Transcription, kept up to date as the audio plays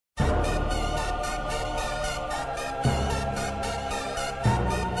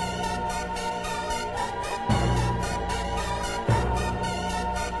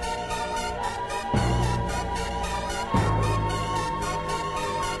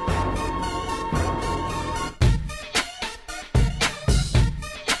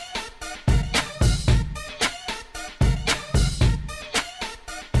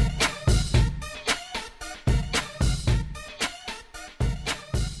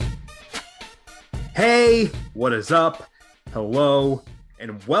Hey, what is up? Hello,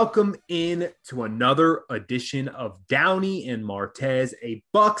 and welcome in to another edition of Downey and Martez, a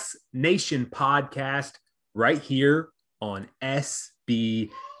Bucks Nation podcast right here on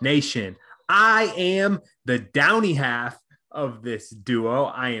SB Nation. I am the Downey half of this duo.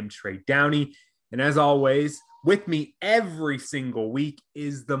 I am Trey Downey, and as always, with me every single week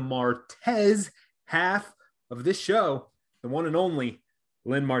is the Martez half of this show, the one and only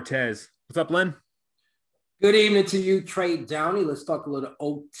Len Martez. What's up, Len? Good evening to you, Trey Downey. Let's talk a little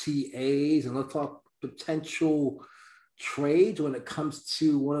OTAs and let's talk potential trades when it comes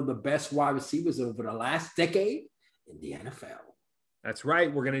to one of the best wide receivers over the last decade in the NFL. That's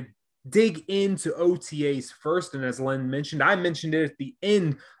right. We're going to dig into OTAs first. And as Len mentioned, I mentioned it at the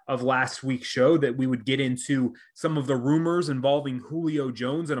end of last week's show that we would get into some of the rumors involving Julio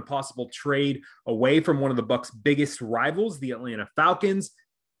Jones and a possible trade away from one of the Bucs' biggest rivals, the Atlanta Falcons.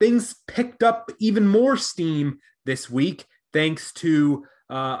 Things picked up even more steam this week thanks to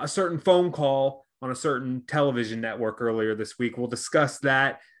a certain phone call on a certain television network earlier this week. We'll discuss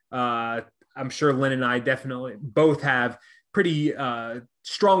that. I'm sure Len and I definitely both have pretty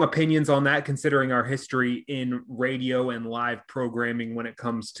strong opinions on that, considering our history in radio and live programming when it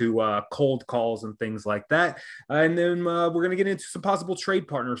comes to cold calls and things like that. And then we're going to get into some possible trade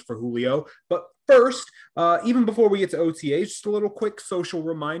partners for Julio. But first, even before we get to OTAs, just a little quick social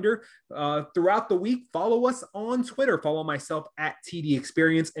reminder. Throughout the week, follow us on Twitter. Follow myself at TD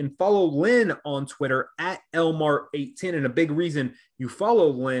Experience and follow Lynn on Twitter at Elmar810. And a big reason you follow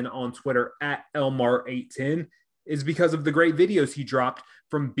Lynn on Twitter at Elmar810 is because of the great videos he dropped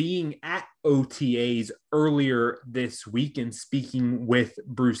from being at OTAs earlier this week and speaking with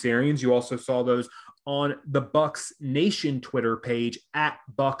Bruce Arians. You also saw those on the Bucks Nation Twitter page at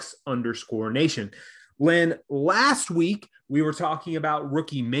Bucks_Nation. Len, last week we were talking about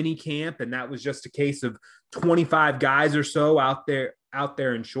rookie minicamp, and that was just a case of 25 guys or so out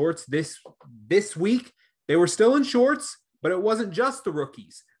there in shorts. This week they were still in shorts, but it wasn't just the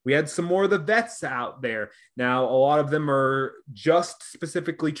rookies. We had some more of the vets out there. Now, a lot of them are just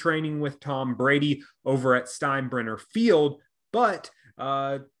specifically training with Tom Brady over at Steinbrenner Field, but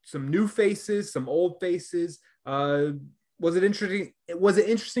some new faces, some old faces. Was it interesting? Was it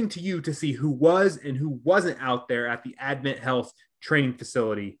interesting to you to see who was and who wasn't out there at the Advent Health training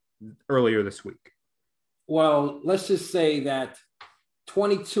facility earlier this week? Well, let's just say that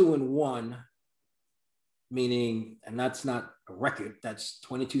 22-1, meaning, and that's not a record, that's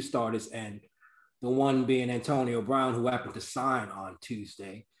 22 starters, and the one being Antonio Brown, who happened to sign on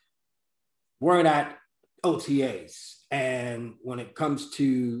Tuesday, weren't at OTAs. And when it comes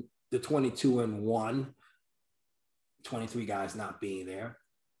to the 22-1, 23 guys not being there,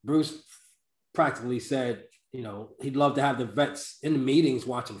 Bruce practically said, he'd love to have the vets in the meetings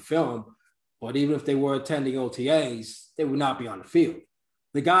watching film, but even if they were attending OTAs, they would not be on the field.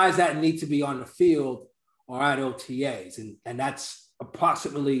 The guys that need to be on the field are at OTAs, and that's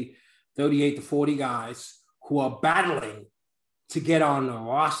approximately 38 to 40 guys who are battling to get on the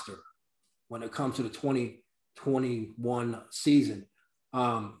roster when it comes to the 2021 season.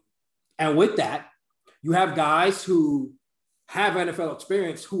 And with that, you have guys who have NFL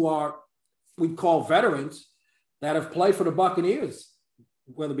experience who are, we call veterans, that have played for the Buccaneers,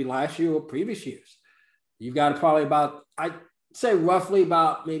 whether it be last year or previous years. You've got probably about, I'd say roughly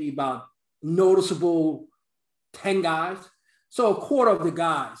about noticeable 10 guys. So a quarter of the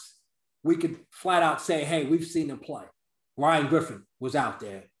guys, we could flat out say, hey, we've seen them play. Ryan Griffin was out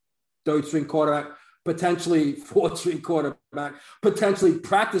there, third string quarterback, potentially fourth string quarterback, potentially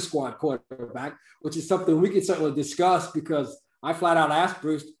practice squad quarterback, which is something we can certainly discuss because I flat out asked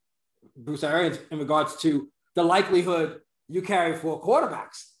Bruce Arians in regards to the likelihood you carry 4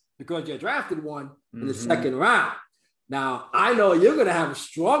 quarterbacks because you drafted one in the second round. Now, I know you're going to have a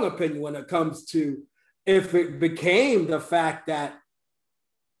strong opinion when it comes to if it became the fact that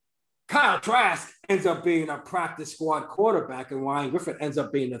Kyle Trask ends up being a practice squad quarterback and Ryan Griffin ends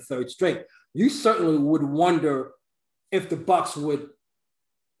up being the third string. You certainly would wonder if the Bucks would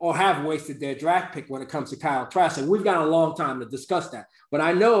or have wasted their draft pick when it comes to Kyle Trask. And we've got a long time to discuss that. But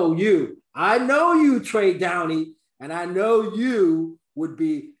I know you, Trey Downey, and I know you would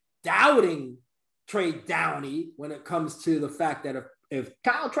be doubting Trey Downey when it comes to the fact that if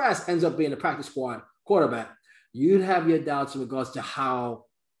Kyle Trask ends up being a practice squad quarterback, you'd have your doubts in regards to how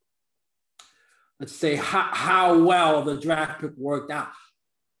well the draft pick worked out.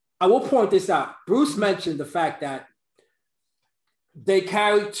 I will point this out. Bruce mentioned the fact that they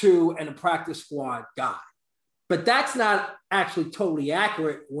carried 2 and a practice squad guy, but that's not actually totally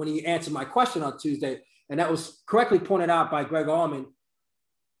accurate when he answered my question on Tuesday. And that was correctly pointed out by Greg Allman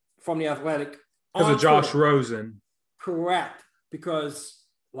from The Athletic Because of Josh Rosen. Correct. Because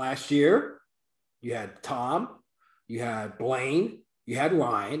last year you had Tom, you had Blaine, you had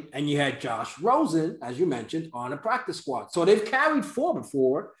Ryan, and you had Josh Rosen, as you mentioned, on the practice squad. So they've carried four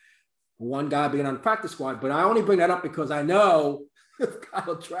before, one guy being on the practice squad. But I only bring that up because I know if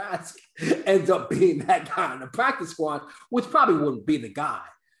Kyle Trask ends up being that guy on the practice squad, which probably wouldn't be the guy,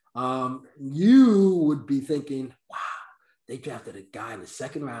 you would be thinking, wow, they drafted a guy in the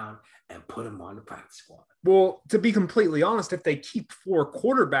second round and put him on the practice squad. Well, to be completely honest, if they keep four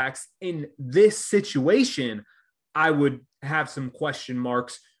quarterbacks in this situation, I would have some question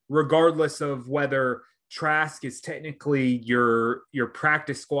marks, regardless of whether Trask is technically your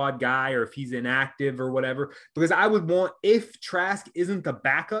practice squad guy or if he's inactive or whatever. Because I would want, if Trask isn't the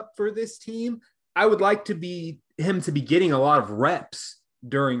backup for this team, I would like him to be getting a lot of reps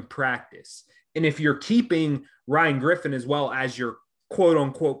during practice. And if you're keeping Ryan Griffin as well as your quote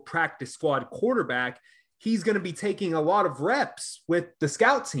unquote practice squad quarterback, he's going to be taking a lot of reps with the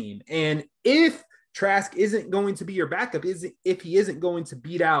scout team. And if Trask isn't going to be your backup, if he isn't going to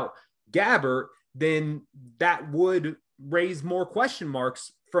beat out Gabbert, then that would raise more question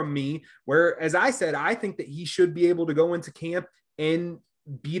marks from me. Where, as I said, I think that he should be able to go into camp and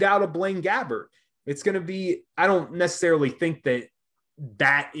beat out a Blaine Gabbert. It's going to be, I don't necessarily think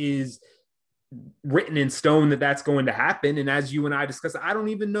that is written in stone that that's going to happen. And as you and I discussed, I don't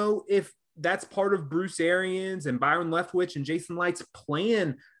even know if that's part of Bruce Arians and Byron Leftwich and Jason Light's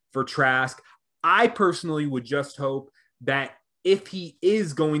plan for Trask. I personally would just hope that if he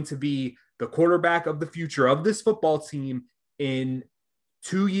is going to be the quarterback of the future of this football team in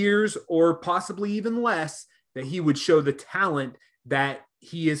 2 years or possibly even less, that he would show the talent that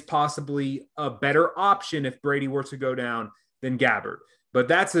he is possibly a better option if Brady were to go down than Gabbert. But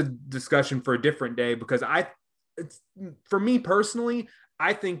that's a discussion for a different day, because for me personally,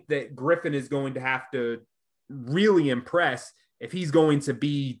 I think that Griffin is going to have to really impress if he's going to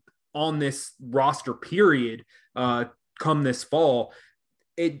be on this roster period come this fall.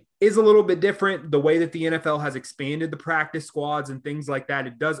 It is a little bit different the way that the NFL has expanded the practice squads and things like that.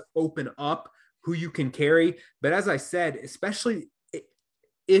 It does open up who you can carry. But as I said, especially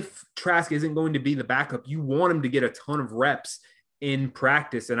if Trask isn't going to be the backup, you want him to get a ton of reps in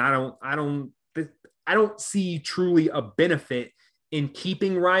practice. And I don't see truly a benefit in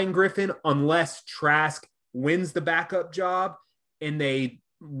keeping Ryan Griffin unless Trask wins the backup job and they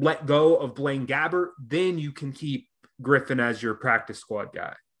let go of Blaine Gabbert. Then you can keep Griffin as your practice squad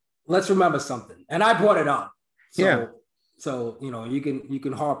guy. Let's remember something, and I brought it up. So you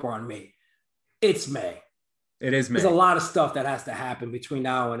can harp on me. It's May. It is May. There's a lot of stuff that has to happen between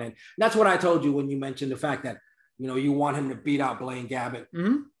now and then. That's what I told you when you mentioned the fact that you want him to beat out Blaine Gabbert.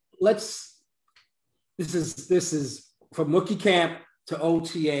 Mm-hmm. This is from rookie camp to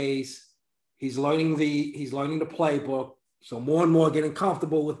OTAs. He's learning the playbook. So more and more getting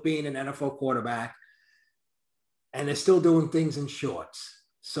comfortable with being an NFL quarterback. And they're still doing things in shorts.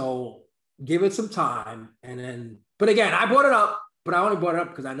 So give it some time. But again, I brought it up, but I only brought it up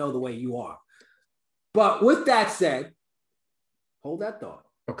because I know the way you are. But with that said, hold that thought.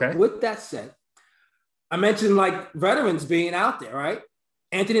 Okay. With that said, I mentioned like veterans being out there, right?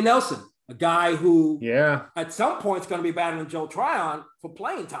 Anthony Nelson, a guy who at some point is going to be battling Joe Tryon for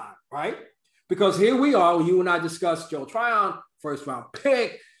playing time, right? Because here we are, you and I discussed Joe Tryon, first round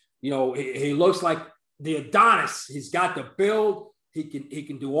pick. He looks like the Adonis. He's got the build. He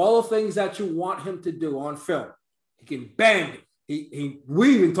can do all the things that you want him to do on film. He can bang.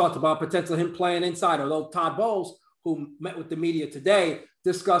 We even talked about potential him playing inside, although Todd Bowles, who met with the media today,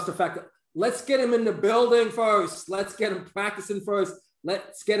 discussed the fact that let's get him in the building first. Let's get him practicing first.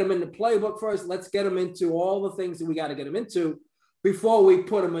 Let's get him in the playbook first. Let's get him into all the things that we got to get him into before we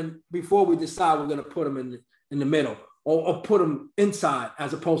decide we're going to put him in the middle or put him inside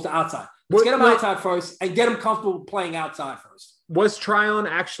as opposed to outside. Let's get him outside first and get him comfortable playing outside first. Was Tryon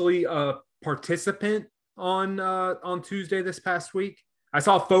actually a participant on Tuesday this past week? I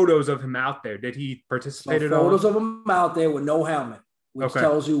saw photos of him out there. Did he participate at all? Photos of him out there with no helmet, which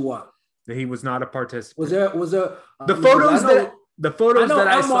tells you what? That he was not a participant. Was there the photos that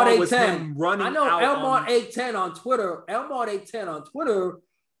I saw was him running out. I know Elmart 810 on Twitter. Elmart 810 on Twitter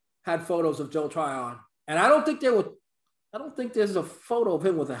had photos of Joe Tryon, and I don't think there's a photo of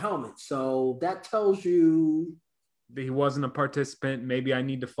him with a helmet. So that tells you he wasn't a participant. Maybe I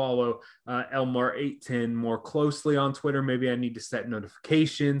need to follow Elmar 810 more closely on Twitter. Maybe I need to set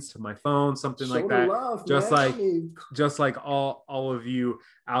notifications to my phone, something like that. Love, just like all of you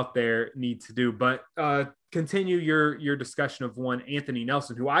out there need to do. But continue your discussion of one Anthony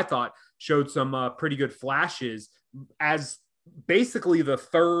Nelson, who I thought showed some pretty good flashes as basically the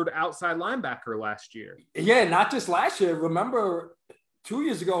third outside linebacker last year. Yeah, not just last year. Remember 2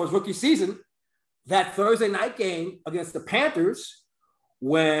 years ago, his rookie season, that Thursday night game against the Panthers,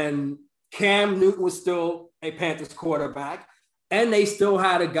 when Cam Newton was still a Panthers quarterback, and they still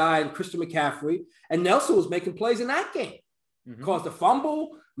had a guy in Christian McCaffrey, and Nelson was making plays in that game. Caused a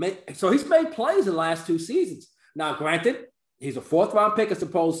fumble. So he's made plays in the last 2 seasons. Now, granted, he's a 4th-round pick as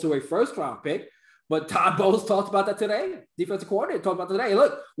opposed to a 1st-round pick, but Todd Bowles talked about that today. Defensive coordinator talked about that today.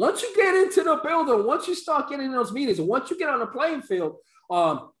 Look, once you get into the building, once you start getting in those meetings, and once you get on the playing field,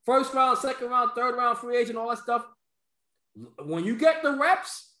 1st round, 2nd round, 3rd round, free agent, all that stuff, when you get the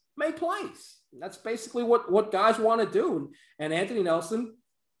reps, make plays. That's basically what guys want to do. And Anthony Nelson,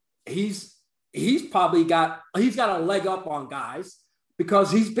 he's probably got a leg up on guys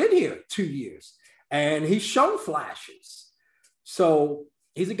because he's been here 2 years and he's shown flashes. So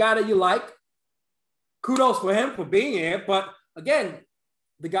he's a guy that you like. Kudos for him for being here. But again,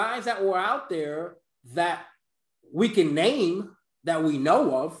 the guys that were out there that we can name that we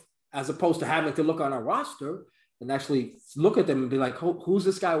know of, as opposed to having to look on our roster and actually look at them and be like, who's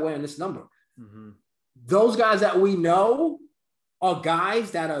this guy wearing this number? Those guys that we know are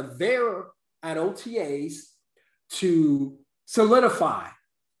guys that are there at OTAs to solidify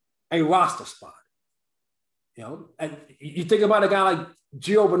a roster spot. You know, and you think about a guy like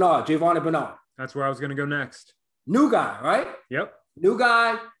Giovanni Bernard. That's where I was going to go next. New guy, right? Yep. New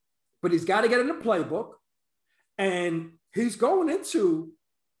guy, but he's got to get in the playbook. And he's going into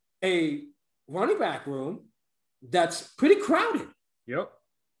a running back room that's pretty crowded. Yep.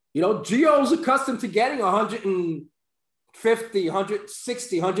 You know, Gio's accustomed to getting 150,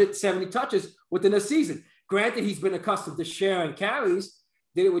 160, 170 touches within a season. Granted, he's been accustomed to sharing carries.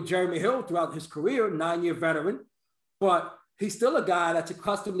 Did it with Jeremy Hill throughout his career, 9-year veteran. But he's still a guy that's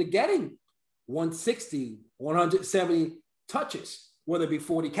accustomed to getting 160, 170 touches, whether it be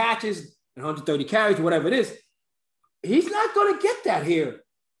 40 catches and 130 carries, whatever it is. He's not going to get that here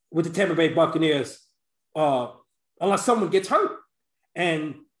with the Tampa Bay Buccaneers unless someone gets hurt.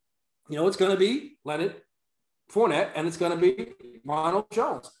 And, you know, it's going to be Leonard Fournette and it's going to be Ronald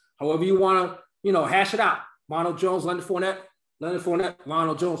Jones. However you want to, you know, hash it out. Ronald Jones, Leonard Fournette,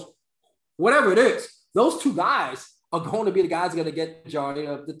 Ronald Jones, whatever it is. Those 2 guys are going to be the guys going to get the majority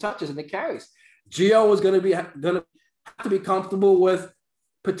of the touches and the carries. Gio is going to have to be comfortable with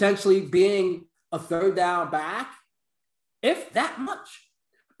potentially being a 3rd down back, if that much.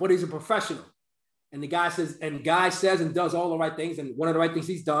 But he's a professional. And the guy says and does all the right things. And one of the right things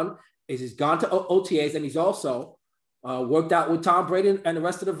he's done is he's gone to OTAs and he's also worked out with Tom Brady and the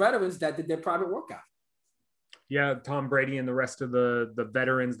rest of the veterans that did their private workout. Yeah, Tom Brady and the rest of the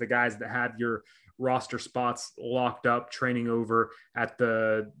veterans, the guys that have your roster spots locked up, training over at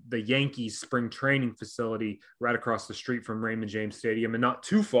the Yankees spring training facility right across the street from Raymond James Stadium and not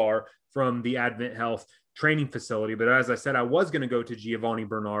too far from the Advent Health training facility. But as I said, I was going to go to Giovanni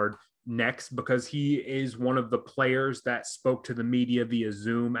Bernard next because he is one of the players that spoke to the media via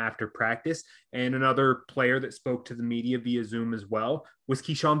Zoom after practice. And another player that spoke to the media via Zoom as well was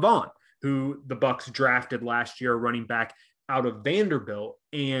Keyshawn Vaughn, who the Bucs drafted last year, running back out of Vanderbilt.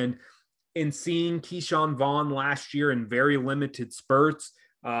 And in seeing Keyshawn Vaughn last year in very limited spurts,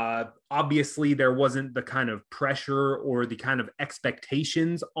 obviously there wasn't the kind of pressure or the kind of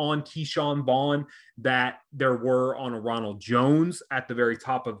expectations on Keyshawn Vaughn that there were on a Ronald Jones at the very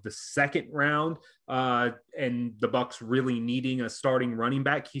top of the 2nd round. And the Bucs really needing a starting running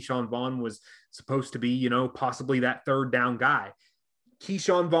back. Keyshawn Vaughn was supposed to be, you know, possibly that 3rd down guy.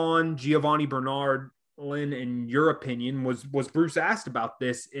 Keyshawn Vaughn, Giovanni Bernard, Lynn, in your opinion, was Bruce asked about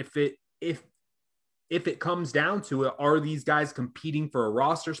this, if it comes down to it, are these guys competing for a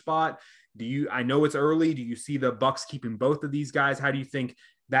roster spot? I know it's early. Do you see the Bucs keeping both of these guys? How do you think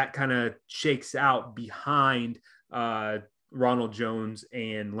that kind of shakes out behind Ronald Jones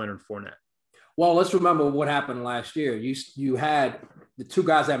and Leonard Fournette? Well, let's remember what happened last year. You had the 2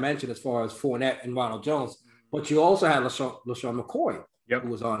 guys I mentioned as far as Fournette and Ronald Jones, but you also had LaShawn McCoy, who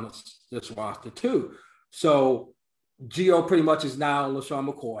was on this roster too. So Gio pretty much is now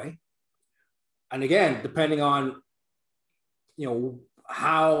LaShawn McCoy. And again, depending on, you know,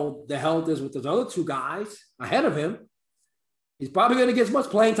 how the health is with those other 2 guys ahead of him, he's probably going to get as much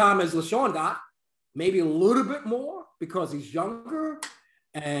playing time as LaShawn got, maybe a little bit more because he's younger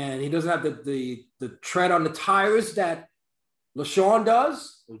and he doesn't have the tread on the tires that LaShawn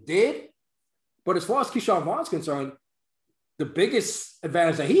does or did. But as far as Keyshawn Vaughn's concerned, the biggest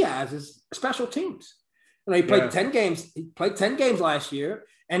advantage that he has is special teams. You know, he played 10 games. He played 10 games last year,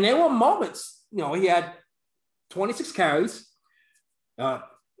 and there were moments. You know, he had 26 carries.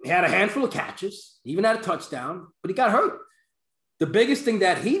 He had a handful of catches, even had a touchdown, but he got hurt. the biggest thing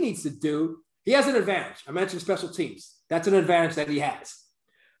that he needs to do, he has an advantage. I mentioned special teams. That's an advantage that he has.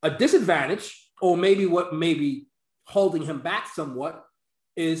 A disadvantage, or maybe what may be holding him back somewhat,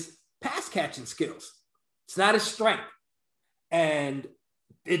 is pass catching skills. It's not his strength. And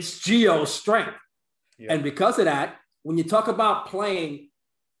it's Gio's strength. Yeah. And because of that, when you talk about playing,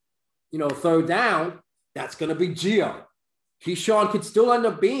 third down, that's going to be Gio. Keyshawn could still end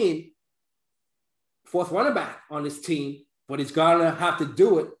up being fourth running back on this team, but he's going to have to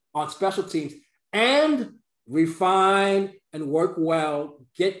do it on special teams and refine and work well,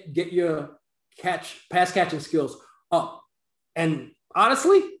 get your pass catching skills up. And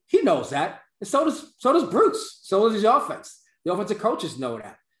honestly, he knows that. And so does Bruce. So does his offense. The offensive coaches know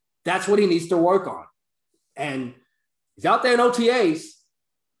that. That's what he needs to work on. And he's out there in OTAs.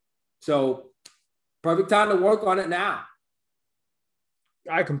 So perfect time to work on it now.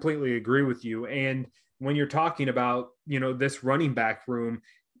 I completely agree with you. And when you're talking about, this running back room,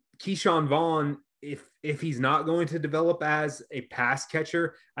 Keyshawn Vaughn, if he's not going to develop as a pass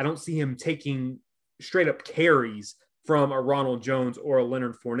catcher, I don't see him taking straight up carries from a Ronald Jones or a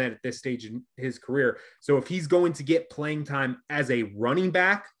Leonard Fournette at this stage in his career. So if he's going to get playing time as a running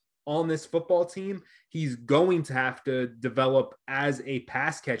back on this football team, he's going to have to develop as a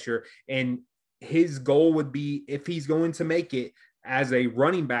pass catcher. And his goal would be, if he's going to make it as a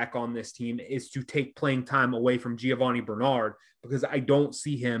running back on this team, is to take playing time away from Giovanni Bernard, because I don't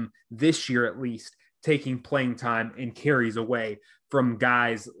see him this year, at least, taking playing time and carries away from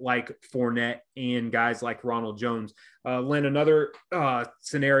guys like Fournette and guys like Ronald Jones. Len, another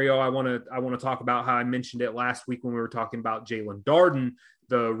scenario I want to talk about, how I mentioned it last week when we were talking about Jalen Darden,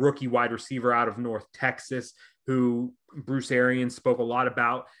 the rookie wide receiver out of North Texas, who Bruce Arians spoke a lot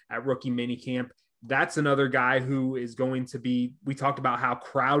about at rookie minicamp. That's another guy who is going to be, we talked about how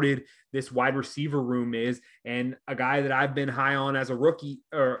crowded this wide receiver room is, and a guy that I've been high on as a rookie,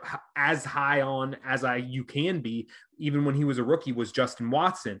 or as high on as you can be, even when he was a rookie, was Justin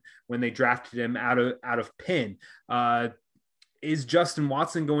Watson when they drafted him out of Penn. Is Justin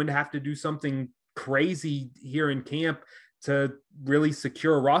Watson going to have to do something crazy here in camp to really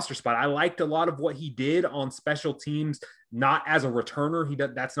secure a roster spot? I liked a lot of what he did on special teams, not as a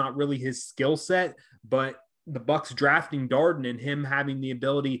returner. That's not really his skill set, but the Bucs drafting Darden and him having the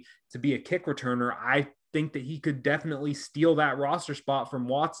ability to be a kick returner, I think that he could definitely steal that roster spot from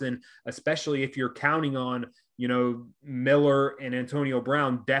Watson, especially if you're counting on, Miller and Antonio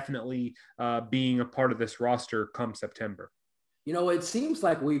Brown definitely being a part of this roster come September. It seems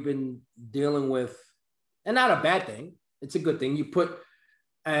like we've been dealing with, and not a bad thing, it's a good thing. You put,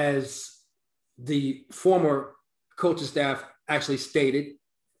 as the former coaching staff actually stated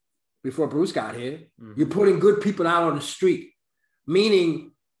before Bruce got here, you're putting good people out on the street,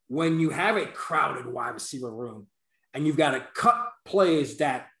 meaning when you have a crowded wide receiver room and you've got to cut players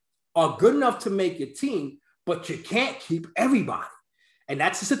that are good enough to make your team, but you can't keep everybody. And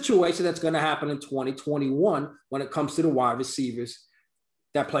that's the situation that's going to happen in 2021 when it comes to the wide receivers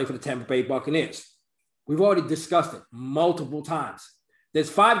that play for the Tampa Bay Buccaneers. We've already discussed it multiple times. There's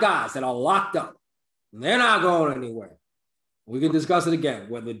 5 guys that are locked up. They're not going anywhere. We can discuss it again,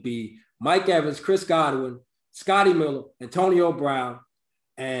 whether it be Mike Evans, Chris Godwin, Scotty Miller, Antonio Brown,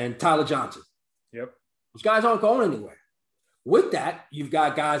 and Tyler Johnson. Yep. Those guys aren't going anywhere. With that, you've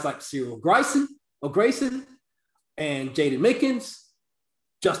got guys like Cyril Grayson and Jaden Mickens,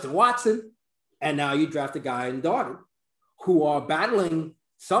 Justin Watson, and now you draft a guy in Darden who are battling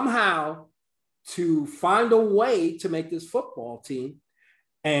somehow to find a way to make this football team.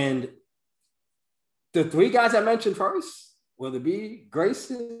 And the 3 guys I mentioned first, whether it be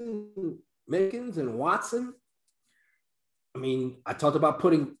Grayson, Mickens, and Watson, I talked about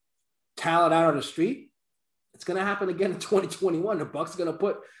putting talent out on the street. It's going to happen again in 2021. The Bucs are going to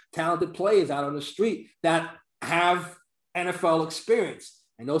put talented players out on the street that have NFL experience.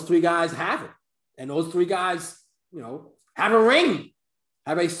 And those 3 guys have it. And those 3 guys, have a ring,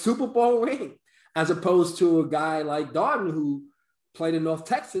 have a Super Bowl ring, as opposed to a guy like Darden who played in North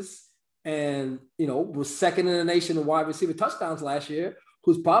Texas and, was second in the nation in wide receiver touchdowns last year,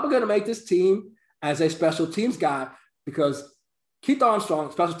 who's probably going to make this team as a special teams guy, because Keith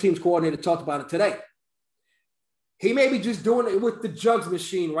Armstrong, special teams coordinator, talked about it today. He may be just doing it with the jugs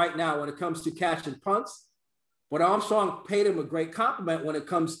machine right now when it comes to catching punts, but Armstrong paid him a great compliment when it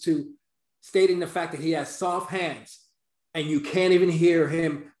comes to stating the fact that he has soft hands and you can't even hear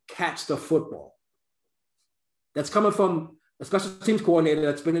him catch the football. That's coming from a special teams coordinator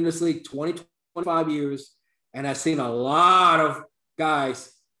that's been in this league 20, 25 years and has seen a lot of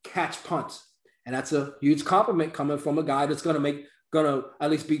guys catch punts. And that's a huge compliment coming from a guy that's going to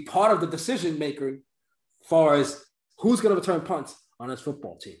at least be part of the decision maker as far as who's going to return punts on this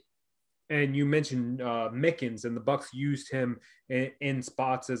football team? And you mentioned Mickens, and the Bucs used him in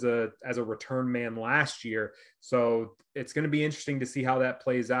spots as a return man last year. So it's going to be interesting to see how that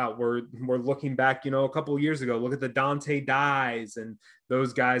plays out. We're looking back, a couple of years ago. Look at the Dante Dyes and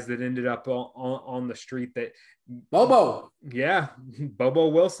those guys that ended up on the street. That Bobo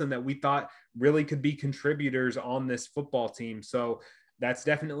Wilson, that we thought really could be contributors on this football team. So that's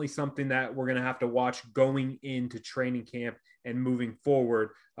definitely something that we're going to have to watch going into training camp and moving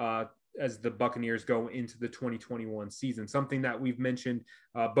forward as the Buccaneers go into the 2021 season. Something that we've mentioned,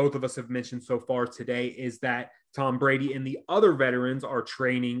 both of us have mentioned so far today, is that Tom Brady and the other veterans are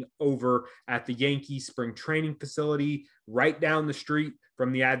training over at the Yankees spring training facility right down the street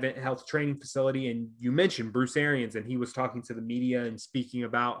from the Advent Health training facility. And you mentioned Bruce Arians, and he was talking to the media and speaking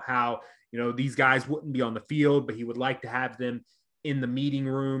about how, these guys wouldn't be on the field, but he would like to have them in the meeting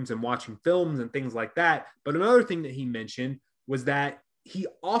rooms and watching films and things like that. But another thing that he mentioned was that he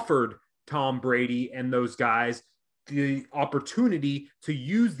offered Tom Brady and those guys the opportunity to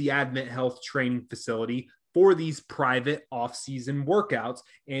use the Advent Health training facility for these private off-season workouts,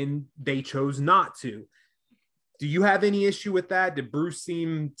 and they chose not to. Do you have any issue with that? Did Bruce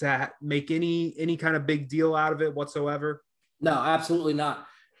seem to make any kind of big deal out of it whatsoever? No, absolutely not.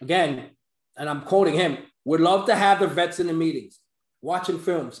 Again, and I'm quoting him, would love to have the vets in the meetings, watching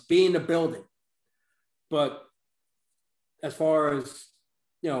films, be in the building. But as far as,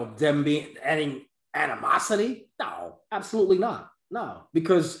 them adding animosity, no, absolutely not. No,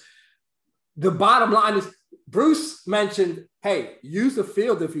 because the bottom line is Bruce mentioned, hey, use the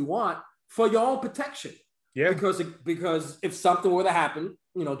field if you want for your own protection. Yeah. Because if something were to happen,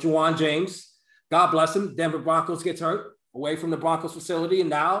 Juwan James, God bless him, Denver Broncos gets hurt away from the Broncos facility, and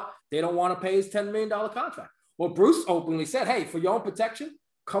now they don't want to pay his $10 million contract. Well, Bruce openly said, hey, for your own protection,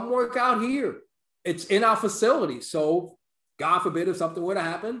 come work out here. It's in our facility. So God forbid if something were to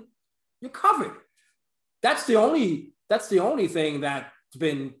happen, you're covered. That's the only thing that's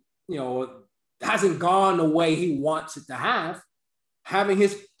been, hasn't gone the way he wants it to have, having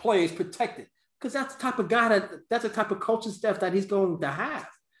his players protected. Because that's the type of guy that's the type of coaching staff that he's going to have.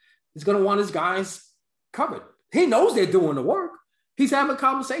 He's going to want his guys covered. He knows they're doing the work. He's having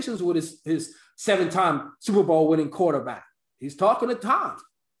conversations with his 7-time Super Bowl winning quarterback. He's talking to Tom,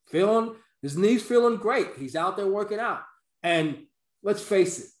 his knees feeling great. He's out there working out. And let's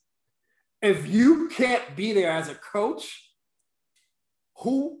face it, if you can't be there as a coach,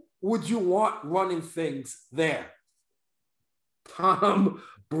 who would you want running things there? Tom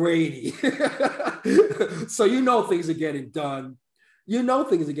Brady. So things are getting done.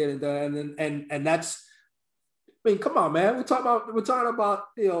 And that's, come on, man. We're talking about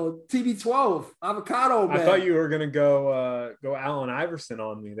TB12, avocado, man. I thought you were gonna go Allen Iverson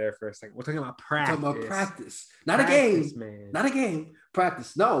on me there for a second. We're talking about practice. Not a game, man. Not a game.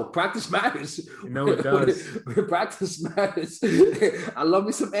 Practice. No, practice matters. No, it does. Practice matters. I love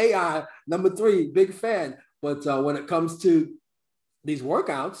me some AI. Number 3, big fan. But when it comes to these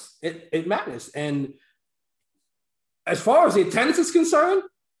workouts, it matters. And as far as the attendance is concerned,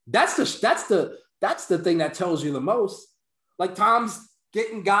 that's the thing that tells you the most. Like, Tom's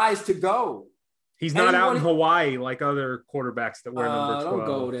getting guys to go. He's not out in Hawaii like other quarterbacks that wear number 12. Don't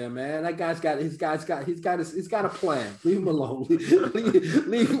go there, man. That guy's got a plan. Leave him alone.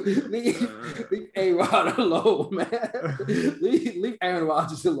 leave A-Rod alone, man. Leave Aaron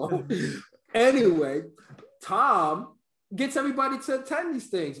Rodgers alone. Anyway, Tom gets everybody to attend these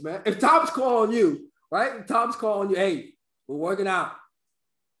things, man. If Tom's calling you, right? Tom's calling you, hey, we're working out.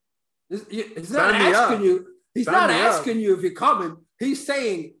 He's not asking you. He's not asking you if you're coming. He's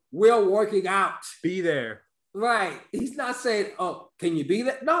saying we're working out. Be there. Right. He's not saying, oh, can you be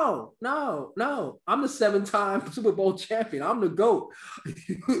there? No. I'm the 7-time Super Bowl champion. I'm the GOAT.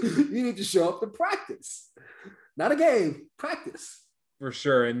 You need to show up to practice. Not a game. Practice. For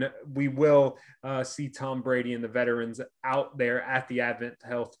sure. And we will see Tom Brady and the veterans out there at the Advent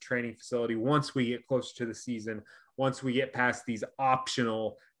Health training facility once we get closer to the season, once we get past these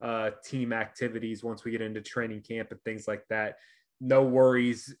optional team activities, once we get into training camp and things like that. No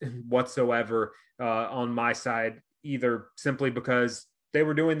worries whatsoever on my side, either simply because they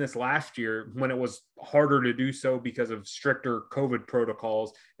were doing this last year when it was harder to do so because of stricter COVID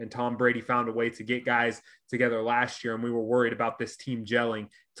protocols. And Tom Brady found a way to get guys together last year. And we were worried about this team gelling.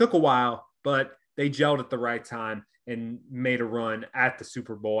 Took a while, but they gelled at the right time and made a run at the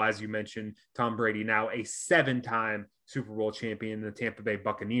Super Bowl. As you mentioned, Tom Brady, now a 7-time Super Bowl champion. The Tampa Bay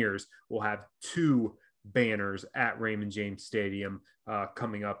Buccaneers will have 2 banners at Raymond James Stadium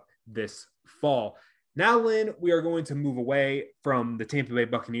coming up this fall. Now, Lynn, we are going to move away from the Tampa Bay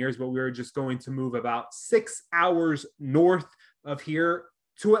Buccaneers, but we are just going to move about 6 hours north of here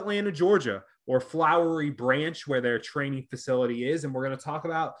to Atlanta, Georgia, or Flowery Branch, where their training facility is. And we're going to talk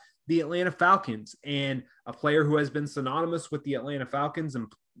about the Atlanta Falcons and a player who has been synonymous with the Atlanta Falcons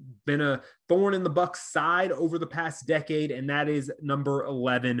and been a thorn in the Bucs' side over the past decade, and that is number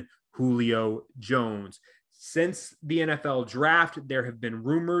 11, Julio Jones. Since the NFL draft, there have been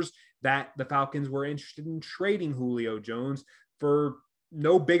rumors that the Falcons were interested in trading Julio Jones for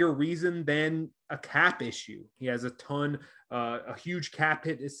no bigger reason than a cap issue. He has a huge cap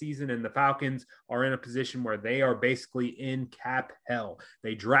hit this season, and the Falcons are in a position where they are basically in cap hell.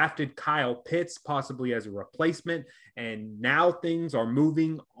 They drafted Kyle Pitts possibly as a replacement, and now things are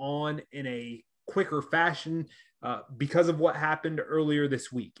moving on in a quicker fashion because of what happened earlier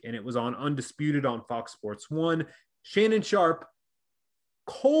this week. And it was on Undisputed on Fox Sports 1. Shannon Sharpe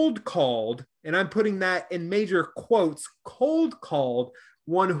cold called, and I'm putting that in major quotes, cold called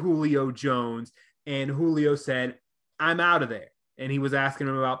one Julio Jones, and Julio said, I'm out of there. And he was asking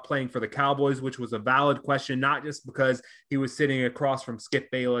him about playing for the Cowboys, which was a valid question, not just because he was sitting across from Skip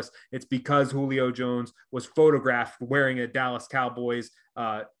Bayless. It's because Julio Jones was photographed wearing a Dallas Cowboys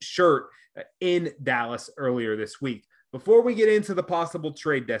shirt in Dallas earlier this week. Before we get into the possible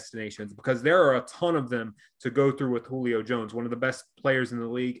trade destinations, because there are a ton of them to go through with Julio Jones, one of the best players in the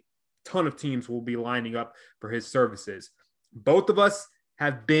league, a ton of teams will be lining up for his services. Both of us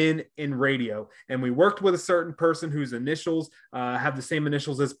have been in radio, and we worked with a certain person whose initials have the same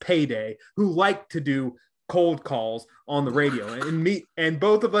initials as Payday, who liked to do cold calls on the radio. And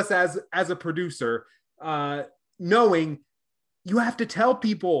both of us as a producer, knowing you have to tell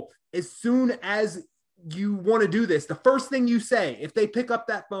people as soon as you want to do this, the first thing you say, if they pick up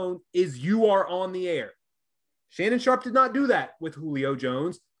that phone, is you are on the air. Shannon Sharpe did not do that with Julio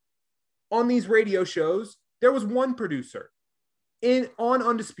Jones. On these radio shows, there was one producer. On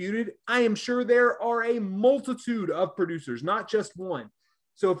Undisputed, I am sure there are a multitude of producers, not just one.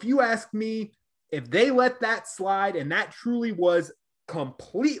 So if you ask me, if they let that slide and that truly was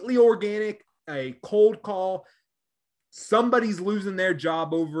completely organic, a cold call, somebody's losing their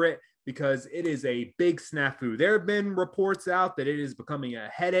job over it, because it is a big snafu. There have been reports out that it is becoming a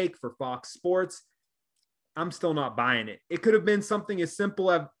headache for Fox Sports. I'm still not buying it. It could have been something as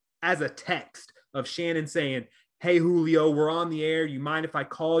simple as a text of Shannon saying, hey, Julio, we're on the air. You mind if I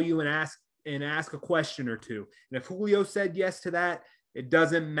call you and ask a question or two? And if Julio said yes to that, it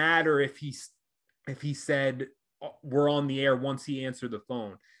doesn't matter if he said we're on the air once he answered the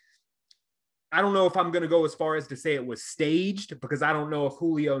phone. I don't know if I'm going to go as far as to say it was staged, because I don't know if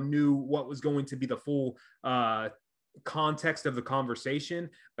Julio knew what was going to be the full context of the conversation,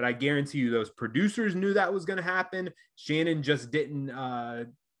 but I guarantee you those producers knew that was going to happen. Shannon just didn't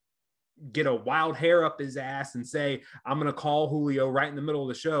get a wild hair up his ass and say, I'm going to call Julio right in the middle of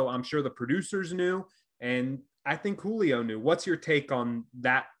the show. I'm sure the producers knew, and I think Julio knew. What's your take on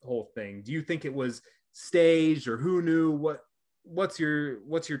that whole thing? Do you think it was staged, or who knew? What's your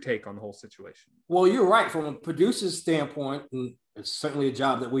take on the whole situation? Well, you're right. From a producer's standpoint, and it's certainly a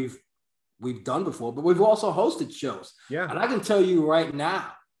job that we've done before, but we've also hosted shows. Yeah. And I can tell you right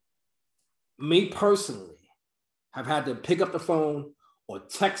now, me personally have had to pick up the phone or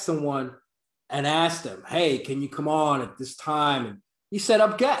text someone and ask them, hey, can you come on at this time? And you set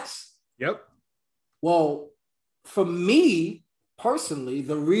up guests. Yep. Well, for me personally,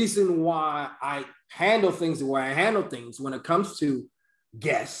 the reason why I handle things the way I handle things when it comes to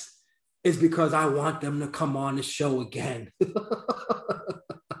guests is because I want them to come on the show again.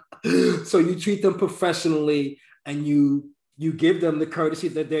 So you treat them professionally, and you give them the courtesy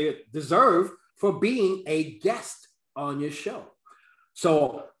that they deserve for being a guest on your show.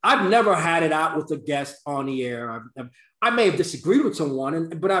 So I've never had it out with a guest on the air. I may have disagreed with someone,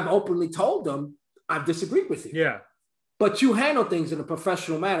 but I've openly told them I've disagreed with you. Yeah. But you handle things in a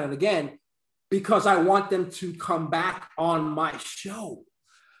professional manner. And again, because I want them to come back on my show.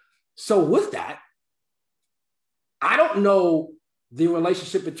 So with that, I don't know the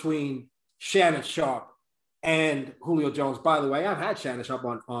relationship between Shannon Sharpe and Julio Jones. By the way, I've had Shannon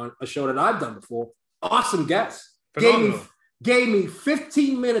Sharpe on a show that I've done before. Awesome guest. Gave me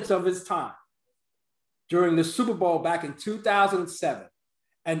 15 minutes of his time during the Super Bowl back in 2007,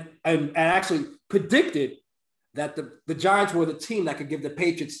 and actually predicted that the Giants were the team that could give the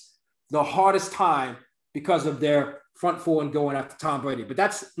Patriots the hardest time because of their front four and going after Tom Brady. But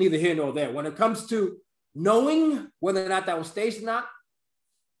that's neither here nor there. When it comes to knowing whether or not that was staged or not,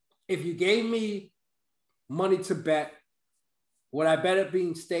 if you gave me money to bet, would I bet it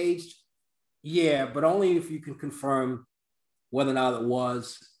being staged? Yeah, but only if you can confirm whether or not it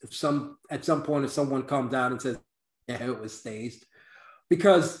was. At some point, if someone comes out and says, yeah, it was staged.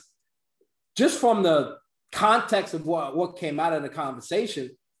 Because just from the context of what came out of the conversation,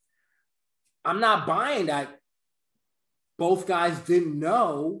 I'm not buying that both guys didn't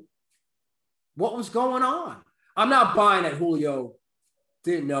know what was going on. I'm not buying that Julio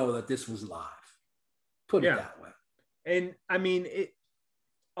didn't know that this was live. Put it that way. And I mean,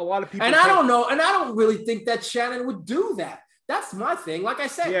 a lot of people. And I don't know. And I don't really think that Shannon would do that. That's my thing. Like I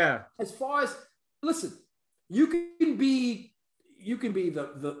said, as far as, listen, you can be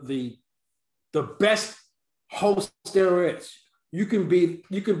the best host there is. You can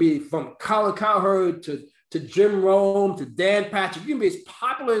be from Colin Cowherd to Jim Rome to Dan Patrick. You can be as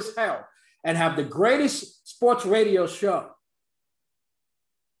popular as hell and have the greatest sports radio show.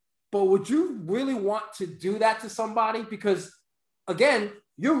 But would you really want to do that to somebody? Because again,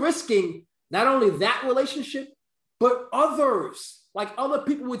 you're risking not only that relationship, but others. Like other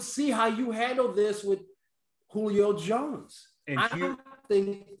people would see how you handle this with Julio Jones. And I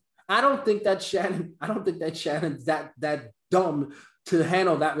don't think that Shannon's that dumb to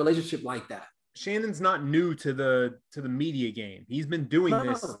handle that relationship like that. Shannon's not new to the media game. He's been doing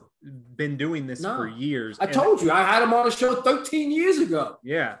this for years. I told you, I had him on the show 13 years ago.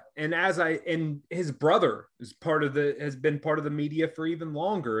 Yeah. And his brother has been part of the media for even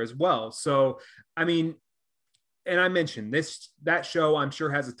longer as well. So, I mean, and I mentioned that show, I'm sure,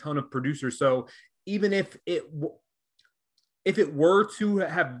 has a ton of producers. So even if it were to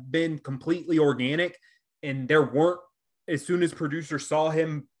have been completely organic and there weren't, as soon as producers saw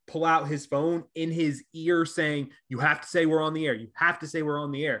him pull out his phone in his ear saying, you have to say we're on the air. You have to say we're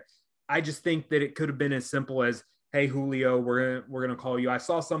on the air. I just think that it could have been as simple as, hey, Julio, we're going to call you. I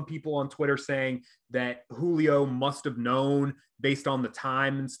saw some people on Twitter saying that Julio must have known based on the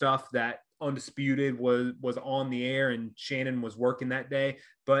time and stuff that Undisputed was on the air and Shannon was working that day.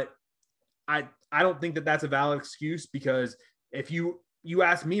 But I don't think that that's a valid excuse, because if you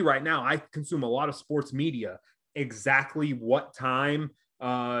ask me right now, I consume a lot of sports media. Exactly what time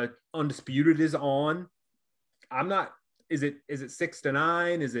Undisputed is on, I'm not. Is it 6 to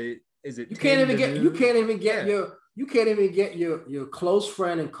 9? Is it you can't even get your close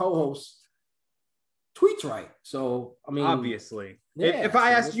friend and co-host tweets right. So I mean, obviously, if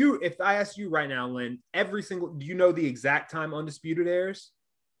I asked you right now, Lynn, do you know the exact time Undisputed airs?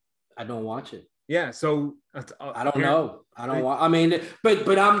 I don't watch it. Yeah, so I don't know. I mean,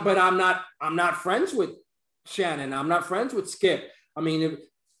 but I'm not friends with Shannon. I'm not friends with Skip. I mean,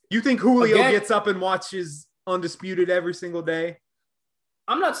 you think Julio gets up and watches Undisputed every single day?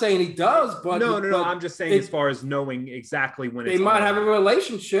 I'm not saying he does, but no. I'm just saying, as far as knowing exactly when they might have a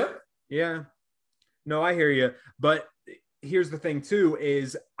relationship. Yeah, no, I hear you. But here's the thing too: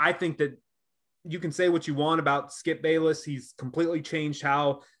 is I think that you can say what you want about Skip Bayless. He's completely changed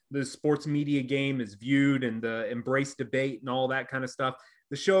how the sports media game is viewed and the embrace debate and all that kind of stuff.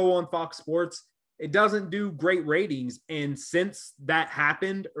 The show on Fox Sports, it doesn't do great ratings. And since that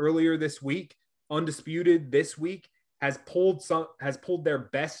happened earlier this week, Undisputed this week has pulled their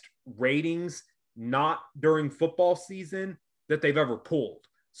best ratings, not during football season, that they've ever pulled.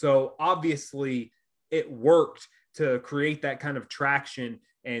 So obviously it worked to create that kind of traction.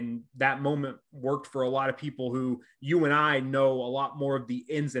 And that moment worked for a lot of people who, you and I know a lot more of the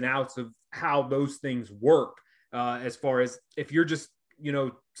ins and outs of how those things work. As far as if you're just,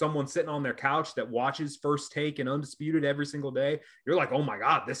 someone sitting on their couch that watches First Take and Undisputed every single day, you're like, oh my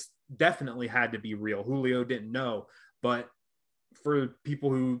God, this definitely had to be real. Julio didn't know. But for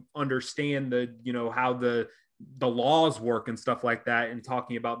people who understand how the laws work and stuff like that, and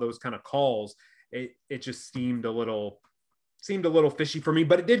talking about those kind of calls, it just seemed a little fishy for me.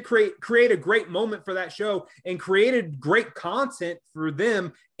 But it did create a great moment for that show and created great content for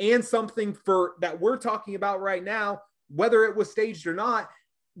them, and something that we're talking about right now, whether it was staged or not.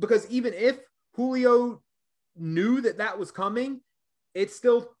 Because even if Julio knew that was coming, it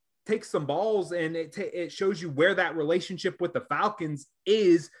still takes some balls, and it shows you where that relationship with the Falcons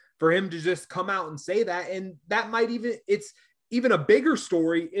is for him to just come out and say that. And that it's even a bigger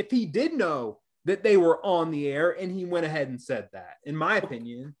story if he did know that they were on the air and he went ahead and said that, in my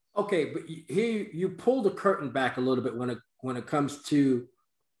opinion. Okay, but here you pull the curtain back a little bit when it comes to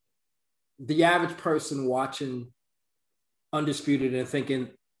the average person watching Undisputed and thinking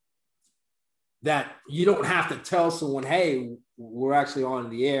that you don't have to tell someone, hey, we're actually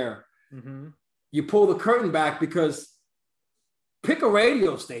on the air. Mm-hmm. You pull the curtain back because pick a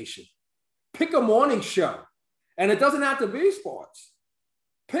radio station, pick a morning show, and it doesn't have to be sports.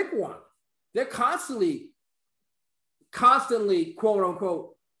 Pick one. They're constantly, quote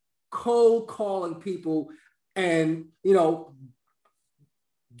unquote, cold calling people and,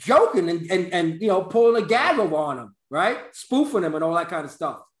 joking and pulling a gag over on him, right? Spoofing him and all that kind of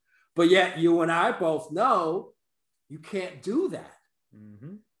stuff. But yet you and I both know you can't do that.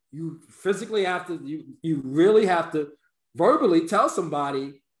 Mm-hmm. You physically have to, you really have to verbally tell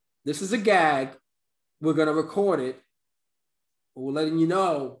somebody, this is a gag. We're going to record it. We're letting you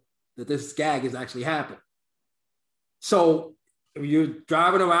know that this gag is actually happening. So if you're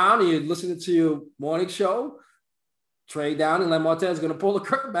driving around and you're listening to your morning show, Trey Down and Len Martez is going to pull the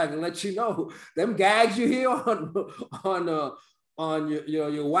curtain back and let you know them gags you hear on your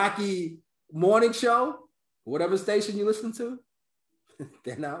wacky morning show, whatever station you listen to,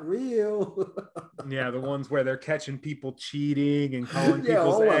 they're not real. Yeah, the ones where they're catching people cheating and calling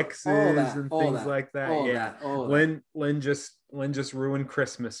people's exes and things like that. Len just ruined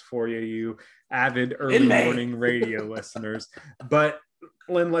Christmas for you avid early morning radio listeners. But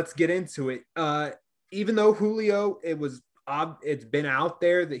Len, let's get into it. Even though Julio, it's been out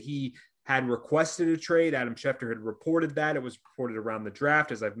there that he had requested a trade. Adam Schefter had reported that. It was reported around the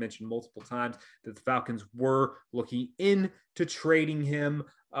draft, as I've mentioned multiple times, that the Falcons were looking into trading him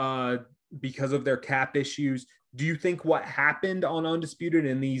because of their cap issues. Do you think what happened on Undisputed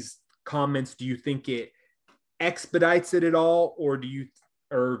in these comments, do you think it expedites it at all,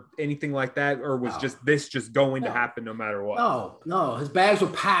 or anything like that, or was this just going to happen no matter what? No, his bags were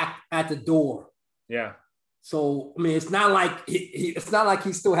packed at the door. Yeah. So I mean, it's not like he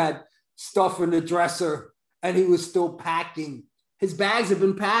still had stuff in the dresser and he was still packing. His bags have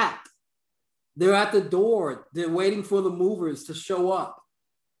been packed. They're at the door. They're waiting for the movers to show up.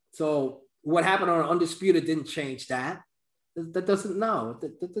 So what happened on Undisputed didn't change that. That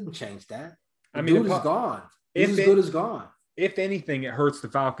didn't change that. The dude is gone. He's as good as gone. If anything, it hurts the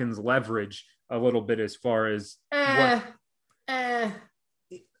Falcons' leverage a little bit as far as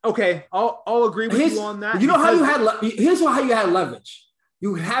Okay, I'll agree with you on that. You know how you had here's how you had leverage.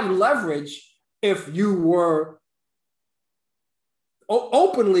 You had leverage if you were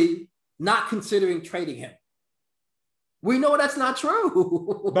openly not considering trading him. We know that's not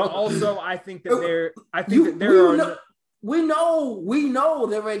true. But also, I think that we know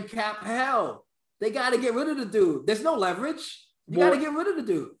they're in cap hell. They got to get rid of the dude. There's no leverage. You got to get rid of the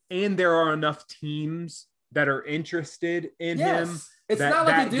dude. And there are enough teams that are interested in him. It's not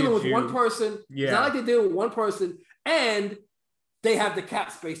like they're dealing with one person. Yeah. It's not like they're dealing with one person and they have the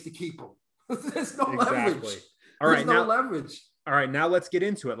cap space to keep him. There's no leverage. There's no leverage. All right, now let's get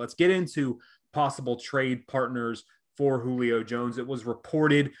into it. Let's get into possible trade partners for Julio Jones. It was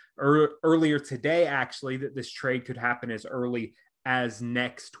reported earlier today, actually, that this trade could happen as early as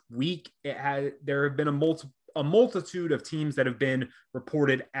next week. There have been a multitude of teams that have been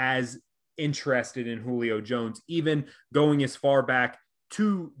reported as interested in Julio Jones, even going as far back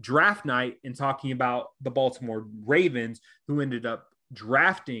to draft night and talking about the Baltimore Ravens, who ended up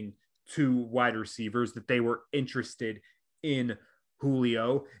drafting 2 wide receivers, that they were interested in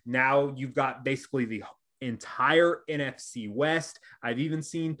Julio. Now you've got basically the entire NFC West. I've even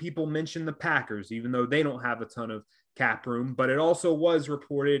seen people mention the Packers, even though they don't have a ton of cap room, but it also was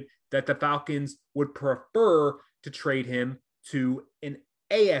reported that the Falcons would prefer to trade him to an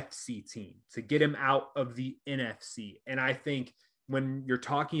AFC team to get him out of the NFC. And I think when you're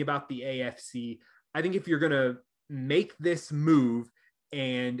talking about the AFC, I think if you're going to make this move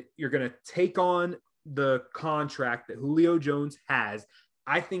and you're going to take on the contract that Julio Jones has,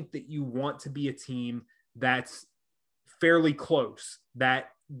 I think that you want to be a team that's fairly close, that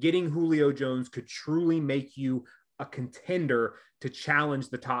getting Julio Jones could truly make you a contender to challenge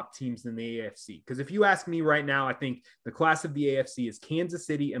the top teams in the AFC. Because if you ask me right now, I think the class of the AFC is Kansas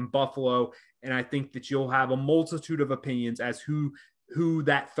City and Buffalo. And I think that you'll have a multitude of opinions as who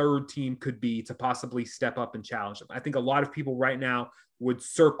that third team could be to possibly step up and challenge them. I think a lot of people right now would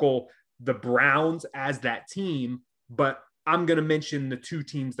circle the Browns as that team, but I'm going to mention the 2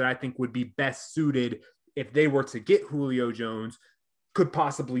 teams that I think would be best suited if they were to get Julio Jones, could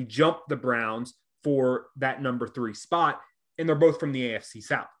possibly jump the Browns for that number 3 spot. And they're both from the AFC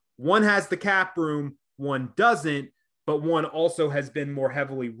South. One has the cap room, one doesn't, but one also has been more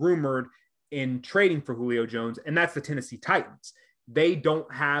heavily rumored in trading for Julio Jones, and that's the Tennessee Titans. They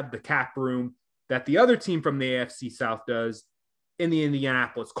don't have the cap room that the other team from the AFC South does in the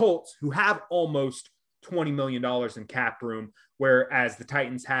Indianapolis Colts, who have almost $20 million in cap room, whereas the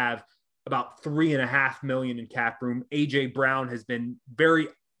Titans have about $3.5 million in cap room. AJ Brown has been very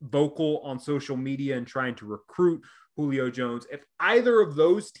vocal on social media and trying to recruit Julio Jones. If either of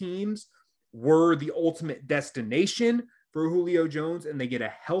those teams were the ultimate destination for Julio Jones and they get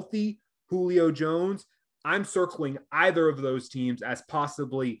a healthy Julio Jones, I'm circling either of those teams as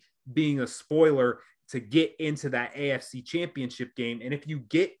possibly being a spoiler to get into that AFC Championship game. And if you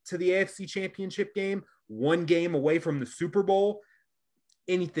get to the AFC Championship game, one game away from the Super Bowl,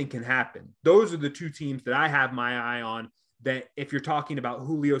 anything can happen. Those are the two teams that I have my eye on, that if you're talking about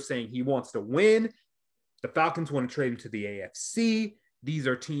Julio saying he wants to win, the Falcons want to trade him to the AFC. These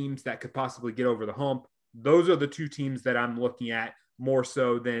are teams that could possibly get over the hump. Those are the two teams that I'm looking at more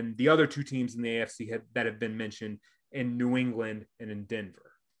so than the other two teams in the AFC that have been mentioned in New England and in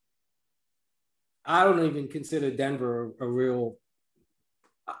Denver. I don't even consider Denver a real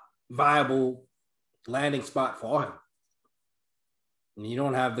viable landing spot for him. And you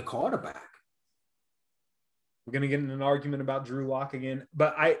don't have the quarterback. We're going to get in an argument about Drew Lock again,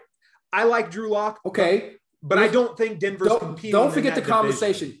 but I like Drew Lock. Okay. But I don't think Denver's competing. Don't forget the division.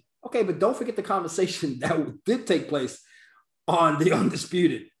 conversation. Okay, but don't forget the conversation that did take place on the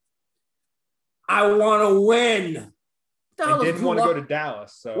Undisputed. I want to win. I didn't want to go to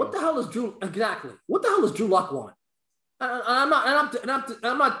Dallas. So what the hell is Drew exactly? What the hell does Drew Lock want? I'm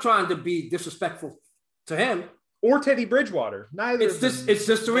not trying to be disrespectful to him or Teddy Bridgewater. Neither. It's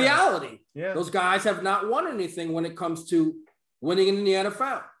just the reality. Yeah. Those guys have not won anything when it comes to winning in the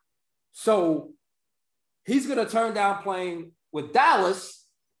NFL. So he's going to turn down playing with Dallas,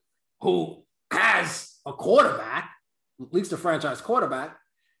 who has a quarterback, at least a franchise quarterback,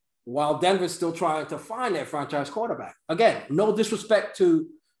 while Denver's still trying to find their franchise quarterback. Again, no disrespect to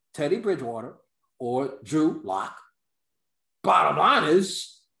Teddy Bridgewater or Drew Lock. Bottom line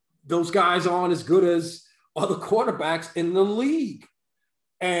is, those guys aren't as good as other quarterbacks in the league.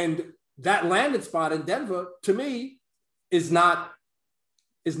 And that landing spot in Denver, to me, is not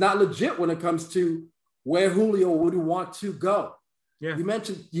legit when it comes to where Julio would want to go. Yeah.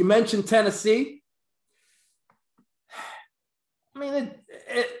 You mentioned Tennessee. I mean,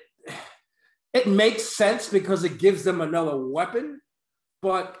 it makes sense because it gives them another weapon,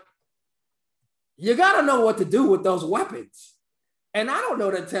 but you got to know what to do with those weapons. And I don't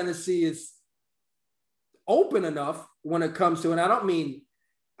know that Tennessee is open enough when it comes to, and I don't mean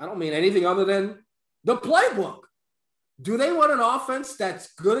anything other than the playbook. Do they want an offense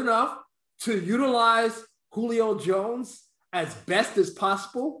that's good enough to utilize Julio Jones as best as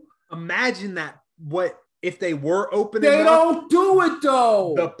possible? Imagine that. What if they were open They enough? don't do it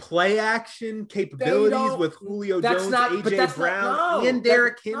though. The play action capabilities with Julio Jones, AJ Brown, and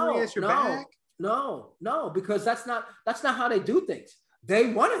Derrick Henry as your back. No, because that's not how they do things.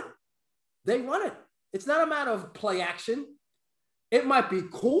 They want it. It's not a matter of play action. It might be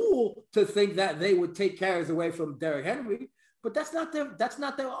cool to think that they would take carries away from Derrick Henry, but that's not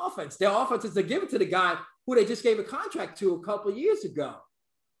their offense. Their offense is to give it to the guy who they just gave a contract to a couple of years ago.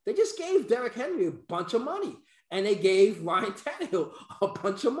 They just gave Derrick Henry a bunch of money, and they gave Ryan Tannehill a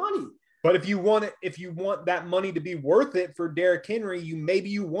bunch of money. But if you want that money to be worth it for Derrick Henry,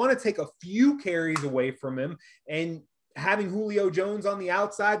 you want to take a few carries away from him, and having Julio Jones on the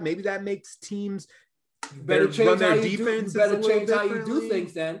outside, maybe that makes teams better change their how you defense. You better change how you do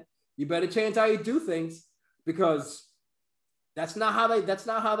things. Then you better change how you do things, because that's not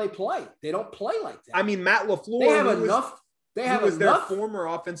how they play. They don't play like that. I mean, Matt LaFleur. They have enough. Their former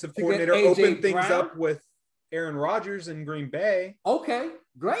offensive coordinator, opened things up with Aaron Rodgers in Green Bay. Okay,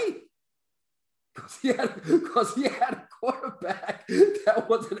 great. Because he had a quarterback that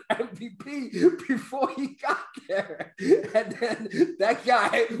was an MVP before he got there. And then that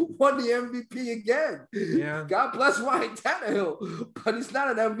guy won the MVP again. Yeah. God bless Ryan Tannehill, but he's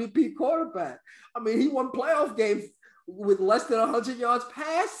not an MVP quarterback. I mean, he won playoff games with less than 100 yards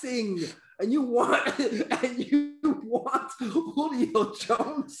passing. And you want Julio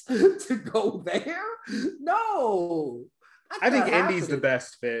Jones to go there? No. I think Indy's the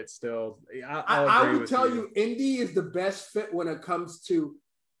best fit still. I would tell you Indy is the best fit when it comes to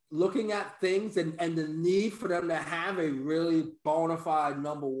looking at things and the need for them to have a really bona fide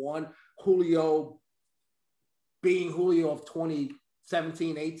number one. Julio being Julio of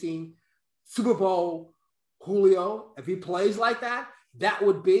 2017, 18, Super Bowl Julio. If he plays like that, that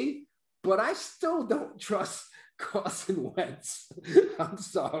would be. But I still don't trust Carson Wentz. I'm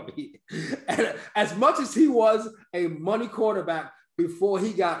sorry. And as much as he was a money quarterback before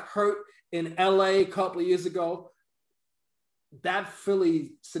he got hurt in LA a couple of years ago, that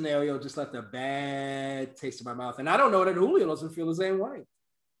Philly scenario just left a bad taste in my mouth. And I don't know that Julio doesn't feel the same way.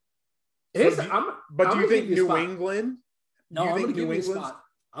 Do you think New England? No, I'm going to give you a spot.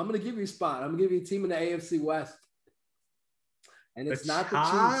 I'm going to give you a spot. I'm going to give you a team in the AFC West. And it's not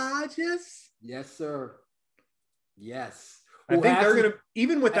the Chiefs. Yes, sir. Yes. I think they're going to,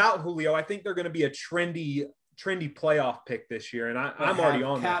 even without Julio, I think they're going to be a trendy playoff pick this year. And I'm already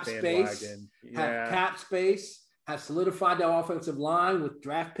on that bandwagon. Have cap space, has solidified their offensive line with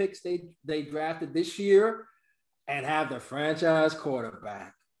draft picks they drafted this year and have the franchise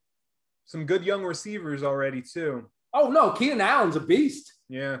quarterback. Some good young receivers already, too. Oh, no, Keenan Allen's a beast.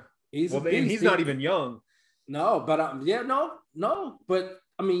 Yeah. He's a beast. And he's not even young. No, but no. But,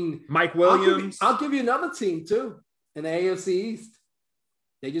 I mean. Mike Williams. I'll give you another team, too, in the AFC East.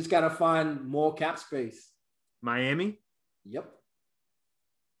 They just got to find more cap space. Miami? Yep.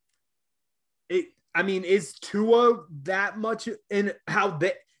 Is Tua that much in how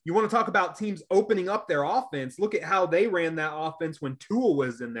they – you want to talk about teams opening up their offense? Look at how they ran that offense when Tua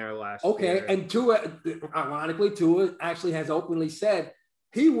was in there last year. Okay, and Tua, ironically, Tua actually has openly said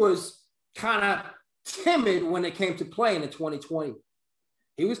he was kind of timid when it came to playing in 2020.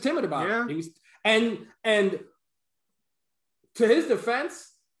 He was timid about it. He was, and to his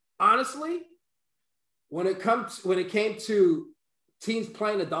defense, honestly, when it came to teams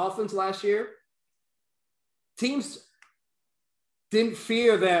playing the Dolphins last year, teams didn't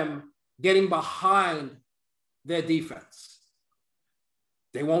fear them getting behind their defense.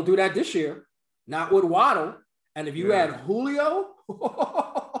 They won't do that this year, not with Waddle. And if you add Julio,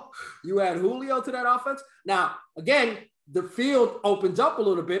 you add Julio to that offense. Now, again, the field opens up a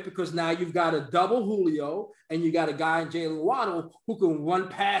little bit because now you've got a double Julio and you got a guy in Jalen Waddle who can run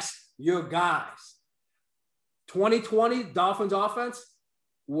past your guys. 2020 Dolphins offense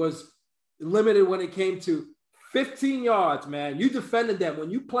was limited when it came to 15 yards, man. You defended them. When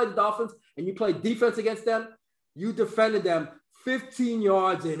you played the Dolphins and you played defense against them, you defended them 15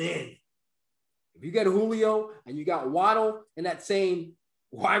 yards and in. If you get Julio and you got Waddle in that same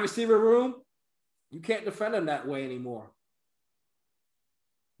wide receiver room, you can't defend them that way anymore.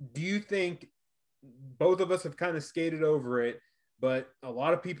 Do you think both of us have kind of skated over it, but a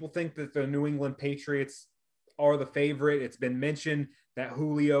lot of people think that the New England Patriots are the favorite? It's been mentioned that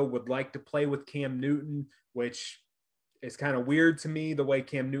Julio would like to play with Cam Newton, which is kind of weird to me, the way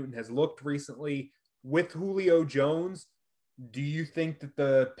Cam Newton has looked recently. With Julio Jones, do you think that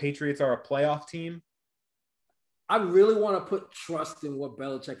the Patriots are a playoff team? I really want to put trust in what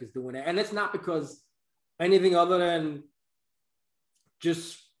Belichick is doing there. And it's not because anything other than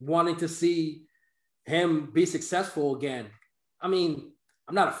just wanting to see him be successful again. I mean,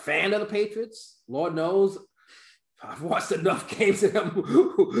 I'm not a fan of the Patriots. Lord knows. I've watched enough games of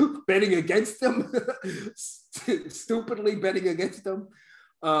them betting against them, stupidly betting against them.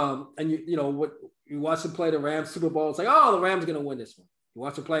 And you watch them play the Rams Super Bowl. It's like, oh, the Rams are going to win this one. You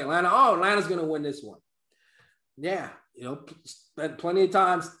watch them play Atlanta. Oh, Atlanta's going to win this one. Yeah, spent plenty of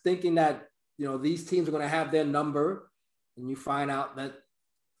times thinking that these teams are going to have their number, and you find out that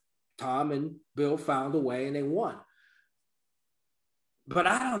Tom and Bill found a way and they won. But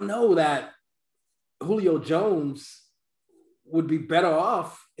I don't know that Julio Jones would be better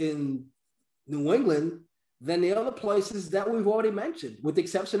off in New England than the other places that we've already mentioned, with the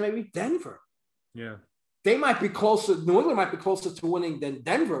exception of maybe Denver. Yeah. They might be closer. New England might be closer to winning than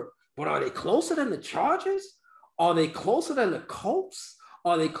Denver, but are they closer than the Chargers? Are they closer than the Colts?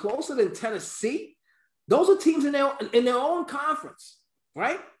 Are they closer than Tennessee? Those are teams in their own conference,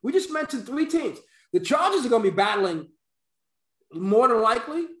 right? We just mentioned 3 teams. The Chargers are going to be battling more than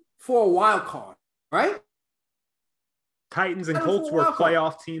likely for a wild card, right? Titans and Colts were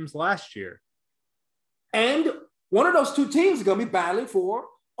playoff teams last year. And one of those 2 teams is going to be battling for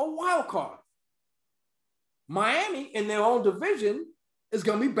a wild card. Miami, in their own division, is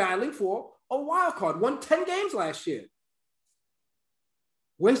going to be battling for a wild card. Won 10 games last year.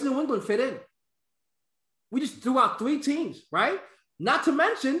 Where's New England fit in? We just threw out 3 teams, right? Not to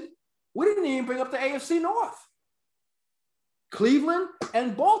mention, we didn't even bring up the AFC North. Cleveland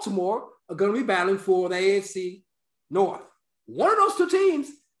and Baltimore are going to be battling for the AFC North. One of those 2 teams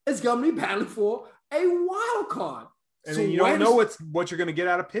is going to be battling for a wild card. And then you don't know what you're going to get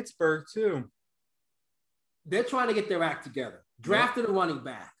out of Pittsburgh, too. They're trying to get their act together. Drafted a running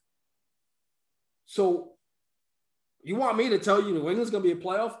back. So you want me to tell you New England's going to be a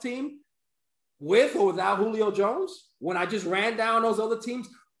playoff team with or without Julio Jones when I just ran down those other teams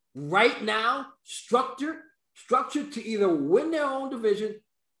right now, structured to either win their own division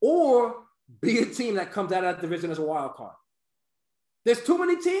or be a team that comes out of that division as a wild card? There's too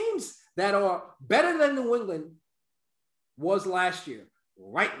many teams that are better than New England was last year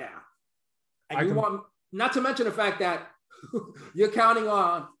right now. And want, not to mention the fact that you're counting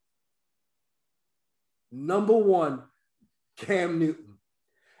on number 1, Cam Newton.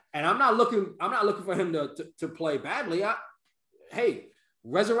 And I'm not looking for him to play badly. Hey,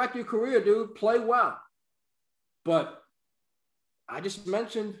 resurrect your career, dude. Play well. But I just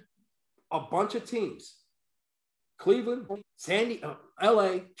mentioned a bunch of teams. Cleveland,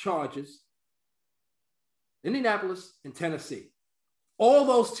 LA Chargers, Indianapolis, and Tennessee. All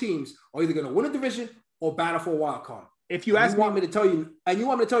those teams are either going to win a division or battle for a wild card. If you ask me to tell you,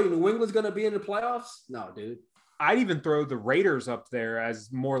 New England's going to be in the playoffs? No, dude. I'd even throw the Raiders up there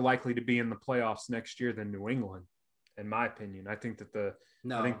as more likely to be in the playoffs next year than New England, in my opinion. I think that their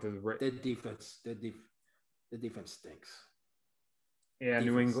defense stinks. Yeah,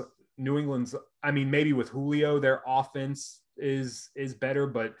 New England's. I mean, maybe with Julio, their offense is better,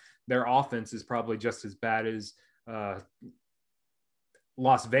 but their offense is probably just as bad as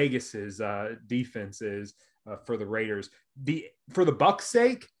Las Vegas's defense is for the Raiders. For the Bucs'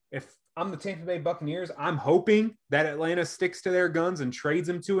 sake, if I'm the Tampa Bay Buccaneers, I'm hoping that Atlanta sticks to their guns and trades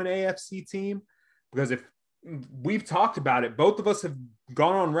him to an AFC team, because if we've talked about it, both of us have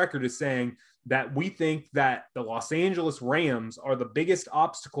gone on record as saying that we think that the Los Angeles Rams are the biggest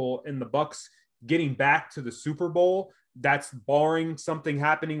obstacle in the Bucs getting back to the Super Bowl. That's barring something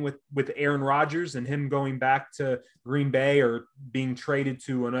happening with Aaron Rodgers and him going back to Green Bay or being traded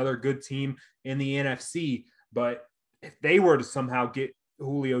to another good team in the NFC. But if they were to somehow get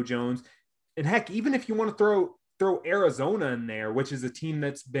Julio Jones, and heck, even if you want to throw Arizona in there, which is a team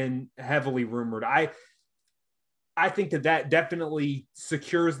that's been heavily rumored, I think that definitely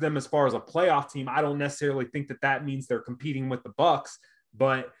secures them as far as a playoff team. I don't necessarily think that means they're competing with the Bucs,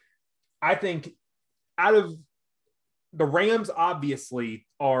 but I think out of the Rams, obviously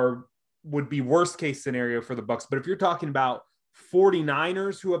would be worst case scenario for the Bucs. But if you're talking about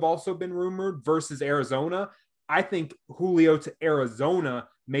 49ers, who have also been rumored, versus Arizona, I think Julio to Arizona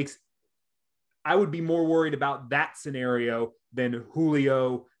I would be more worried about that scenario than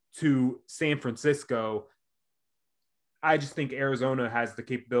Julio to San Francisco. I just think Arizona has the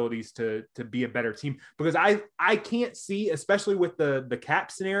capabilities to be a better team, because I can't see, especially with the cap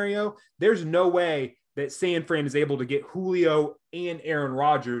scenario, there's no way that San Fran is able to get Julio and Aaron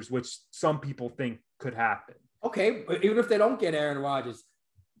Rodgers, which some people think could happen. Okay, but even if they don't get Aaron Rodgers,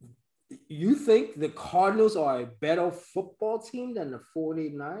 you think the Cardinals are a better football team than the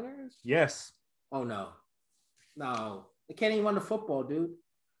 49ers? Yes. Oh, no. They can't even run the football, dude.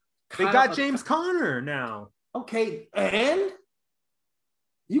 They got James Conner now. Okay, and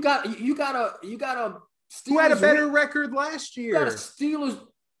you got a Steelers. Who had a better record last year? You got a Steelers.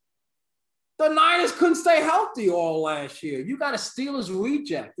 The Niners couldn't stay healthy all last year. You got a Steelers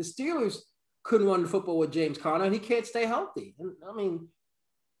reject. The Steelers couldn't run the football with James Conner, and he can't stay healthy. And, I mean,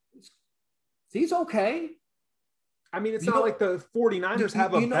 he's okay. I mean, it's not like the 49ers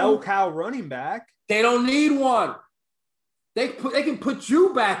have a bell cow running back. They don't need one. They can put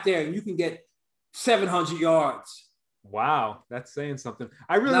you back there, and you can get 700 yards. Wow, that's saying something.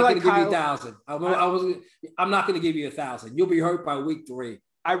 I really I'm not like going to give you 1,000. I'm not going to give you 1,000. You'll be hurt by week 3.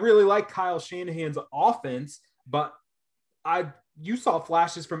 I really like Kyle Shanahan's offense, but you saw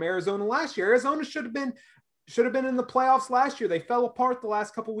flashes from Arizona last year. Arizona should have been in the playoffs last year. They fell apart the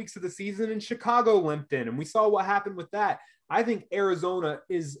last couple of weeks of the season, and Chicago limped in, and we saw what happened with that. I think Arizona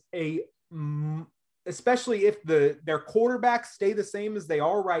is especially if their quarterbacks stay the same as they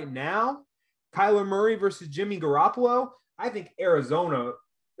are right now, Kyler Murray versus Jimmy Garoppolo, I think Arizona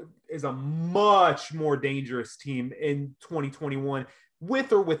is a much more dangerous team in 2021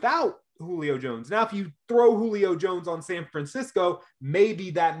 with or without Julio Jones. Now, if you throw Julio Jones on San Francisco,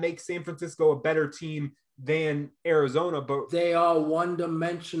 maybe that makes San Francisco a better team than Arizona, but they are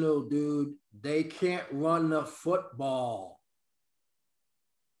one-dimensional, dude. They can't run the football.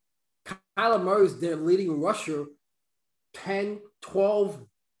 Kyler Murray's their leading rusher 10, 12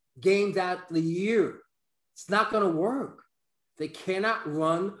 games out the year. It's not going to work. They cannot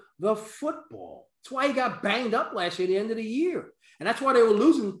run the football. That's why he got banged up last year at the end of the year. And that's why they were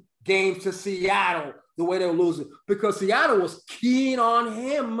losing games to Seattle the way they were losing, because Seattle was keen on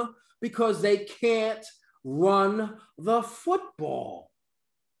him because they can't run the football.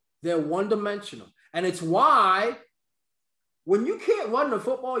 They're one-dimensional. And it's why when you can't run the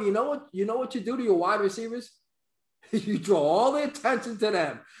football, you know what you do to your wide receivers? You draw all the attention to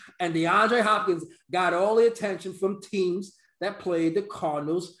them. And DeAndre Hopkins got all the attention from teams that played the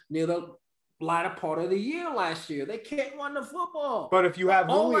Cardinals near the latter part of the year last year. They can't run the football. But if you have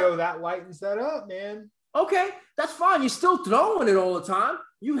Julio, that lightens that up, man. Okay, that's fine. You're still throwing it all the time.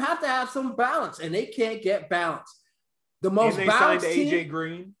 You have to have some balance, and they can't get balance. The most balanced team, AJ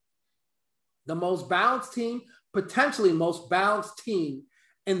Green. The most balanced team, potentially most balanced team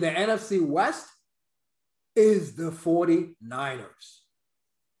in the NFC West is the 49ers.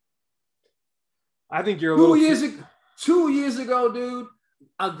 I think you're a little 2 years ago, dude,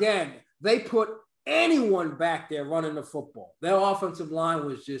 again, they put anyone back there running the football. Their offensive line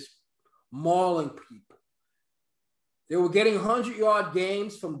was just mauling people. They were getting 100-yard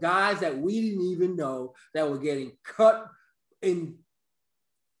games from guys that we didn't even know that were getting cut in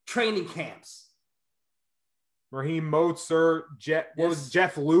training camps. Raheem Mostert,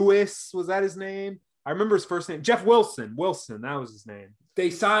 Jeff Lewis, was that his name? I remember his first name. Jeff Wilson. Wilson, that was his name.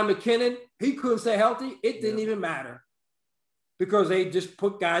 They signed McKinnon. He couldn't stay healthy. It didn't even matter because they just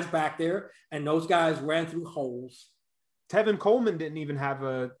put guys back there, and those guys ran through holes. Tevin Coleman didn't even have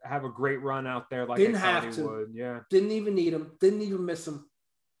a great run out there like didn't I have thought he to. would. Yeah. Didn't even need him. Didn't even miss him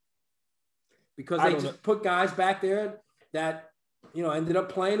because they just put guys back there that, ended up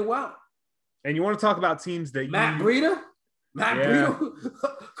playing well. And you want to talk about teams that Matt Breida?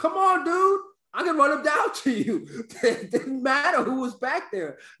 Come on, dude. I can run them down to you. It didn't matter who was back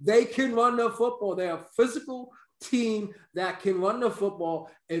there. They can run the football. They're a physical team that can run the football.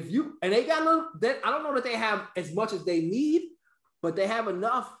 I don't know that they have as much as they need, but they have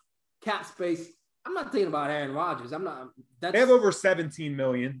enough cap space. I'm not thinking about Aaron Rodgers. They have over 17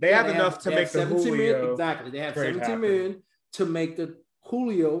 million. They have enough to make the Julio million, exactly. They have 17 million to make the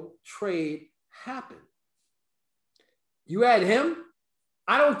Julio trade happen. You add him.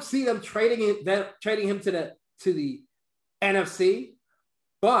 I don't see them trading him to the NFC,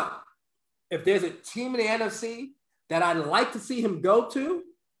 but if there's a team in the NFC that I'd like to see him go to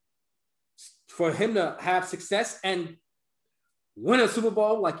for him to have success and win a Super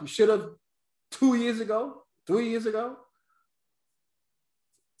Bowl like you should have 3 years ago,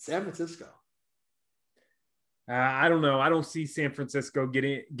 San Francisco. I don't know. I don't see San Francisco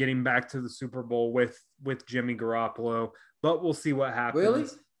getting back to the Super Bowl with Jimmy Garoppolo, but we'll see what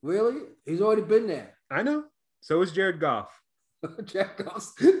happens. Really? He's already been there. I know. So is Jared Goff. Jared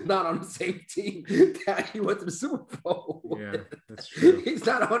Goff's not on the same team that he went to the Super Bowl. Yeah, that's true. He's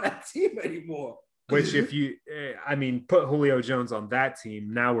not on that team anymore. Which, if you, put Julio Jones on that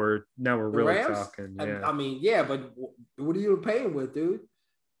team, now we're really Rams? talking. Yeah. Yeah, but what are you paying with, dude?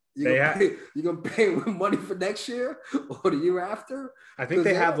 You're gonna pay with money for next year or the year after? I think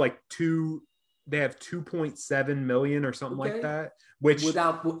they have they have 2.7 million or something like that. Which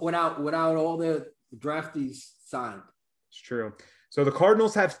without all the draftees signed. It's true. So the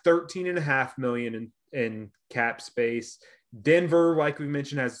Cardinals have 13.5 million in cap space. Denver, like we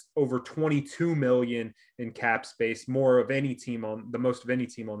mentioned, has over 22 million in cap space, the most of any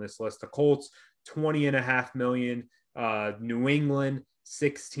team on this list. The Colts, 20.5 million. New England,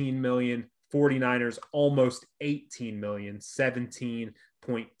 16 million. 49ers, almost 18 million,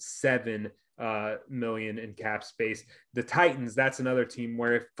 17.7 million in cap space. The Titans, that's another team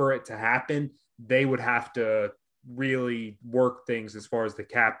where for it to happen, they would have to really work things as far as the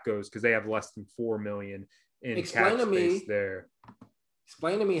cap goes because they have less than 4 million in cap space there.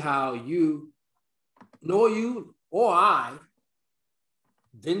 Explain to me how you or I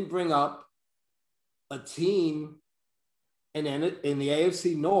didn't bring up a team in the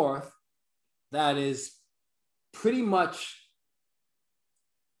AFC North that is pretty much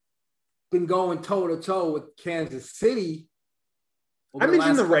been going toe-to-toe with Kansas City. I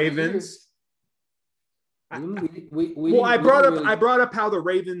mentioned the Ravens. I brought up how the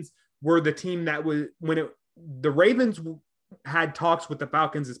Ravens were the team that was the Ravens had talks with the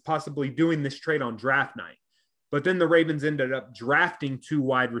Falcons as possibly doing this trade on draft night, but then the Ravens ended up drafting 2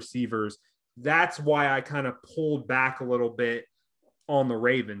 wide receivers. That's why I kind of pulled back a little bit on the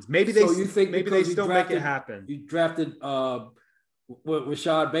Ravens. Maybe they still make it happen. You drafted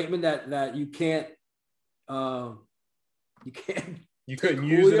Rashad Bateman that you couldn't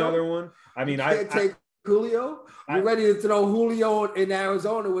use another one. I mean, I take Julio. You're ready to throw Julio in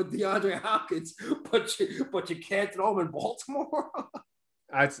Arizona with DeAndre Hopkins, but you can't throw him in Baltimore.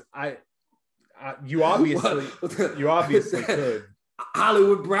 You obviously could.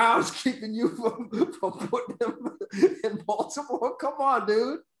 Hollywood Brown's keeping you from putting him in Baltimore. Come on,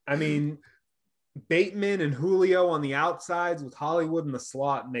 dude. I mean, Bateman and Julio on the outsides with Hollywood in the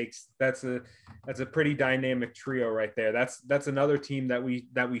slot that's a pretty dynamic trio right there. That's another team that we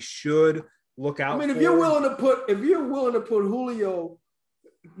should look out for. If you're willing to put Julio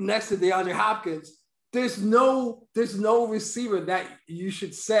next to DeAndre Hopkins, there's no receiver that you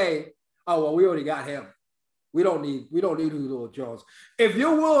should say, oh well, we already got him. We don't need Julio Jones. If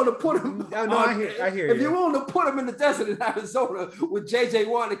you're willing to put him, I hear you. If you're willing to put him in the desert in Arizona with J.J.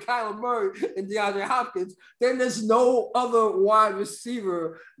 Watt and Kyler Murray and DeAndre Hopkins, then there's no other wide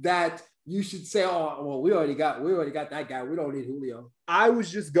receiver that you should say, oh, well, we already got that guy. We don't need Julio. I was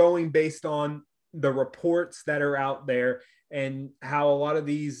just going based on the reports that are out there and how a lot of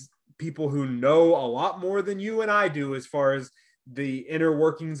these people who know a lot more than you and I do as far as the inner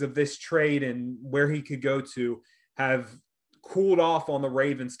workings of this trade and where he could go to have cooled off on the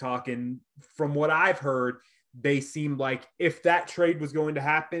Ravens talk. And from what I've heard, they seemed like if that trade was going to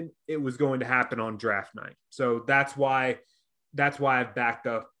happen, it was going to happen on draft night. So that's why I've backed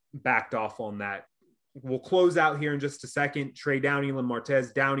off on that. We'll close out here in just a second. Trey Downey, Lynn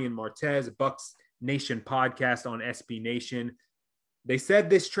Martez, Downey and Martez, Bucks Nation podcast on SB Nation. They said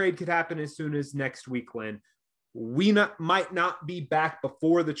this trade could happen as soon as next week, Lynn. We might not be back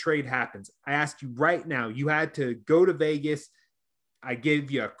before the trade happens. I ask you right now, you had to go to Vegas. I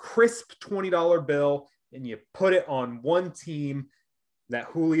gave you a crisp $20 bill and you put it on one team that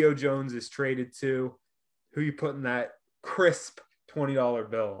Julio Jones is traded to. Who you putting that crisp $20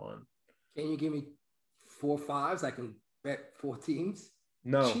 bill on? Can you give me 4 5s? I can bet 4 teams.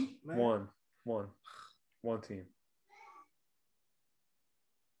 No, cheap, one team.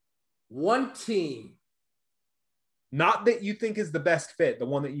 One team. Not that you think is the best fit, the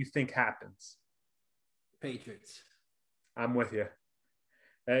one that you think happens. Patriots. I'm with you.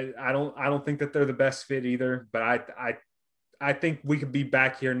 I don't think that they're the best fit either, but I think we could be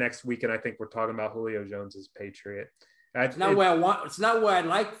back here next week, and I think we're talking about Julio Jones as Patriot. It's not where I want. It's not where I'd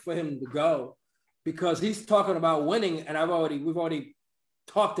like for him to go, because he's talking about winning, and we've already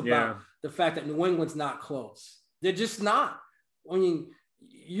talked about the fact that New England's not close. They're just not. I mean,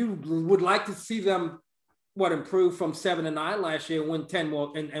 you would like to see them improve from 7-9 last year, win 10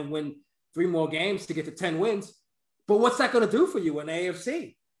 more, and win 3 more games to get to 10 wins. But what's that going to do for you in the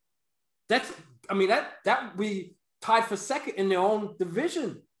AFC? That we tied for second in their own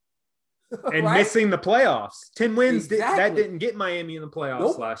division. And right? Missing the playoffs. 10 wins, that didn't get Miami in the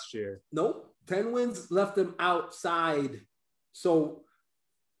playoffs last year. Nope. 10 wins left them outside. So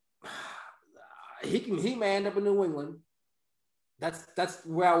he may end up in New England. That's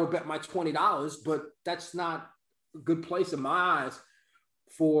where I would bet my $20, but that's not a good place in my eyes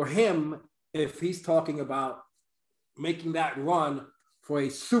for him if he's talking about making that run for a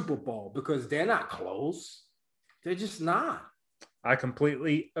Super Bowl, because they're not close. They're just not. I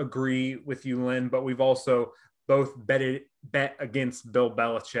completely agree with you, Lynn, but we've also both bet against Bill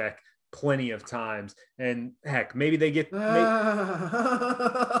Belichick plenty of times. And heck, maybe they get...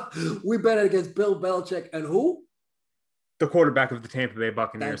 We bet against Bill Belichick and who? The quarterback of the Tampa Bay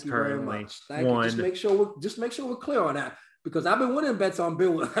Buccaneers currently won. Just make sure we're clear on that, because I've been winning bets on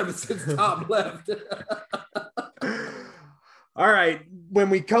Bill ever since Tom left. All right. When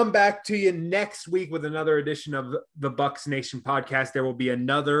we come back to you next week with another edition of the Bucks Nation podcast, there will be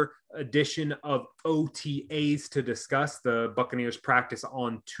another edition of OTAs to discuss. The Buccaneers practice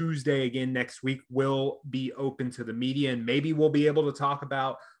on Tuesday again next week will be open to the media, and maybe we'll be able to talk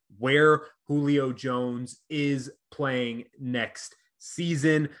about where Julio Jones is playing next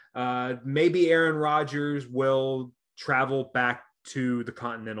season. Maybe Aaron Rodgers will travel back to the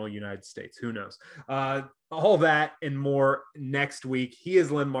continental United States. Who knows? All that and more next week. He is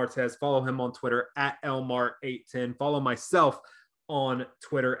Lynn Martez. Follow him on Twitter at Elmart810. Follow myself on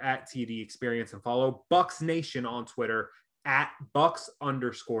Twitter at TD Experience, and follow Bucks Nation on Twitter at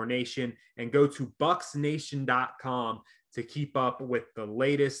Bucks_Nation, and go to bucksnation.com to keep up with the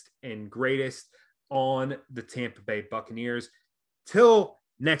latest and greatest on the Tampa Bay Buccaneers. Till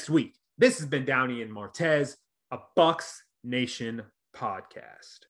next week, this has been Downey and Martez, a Bucks Nation podcast.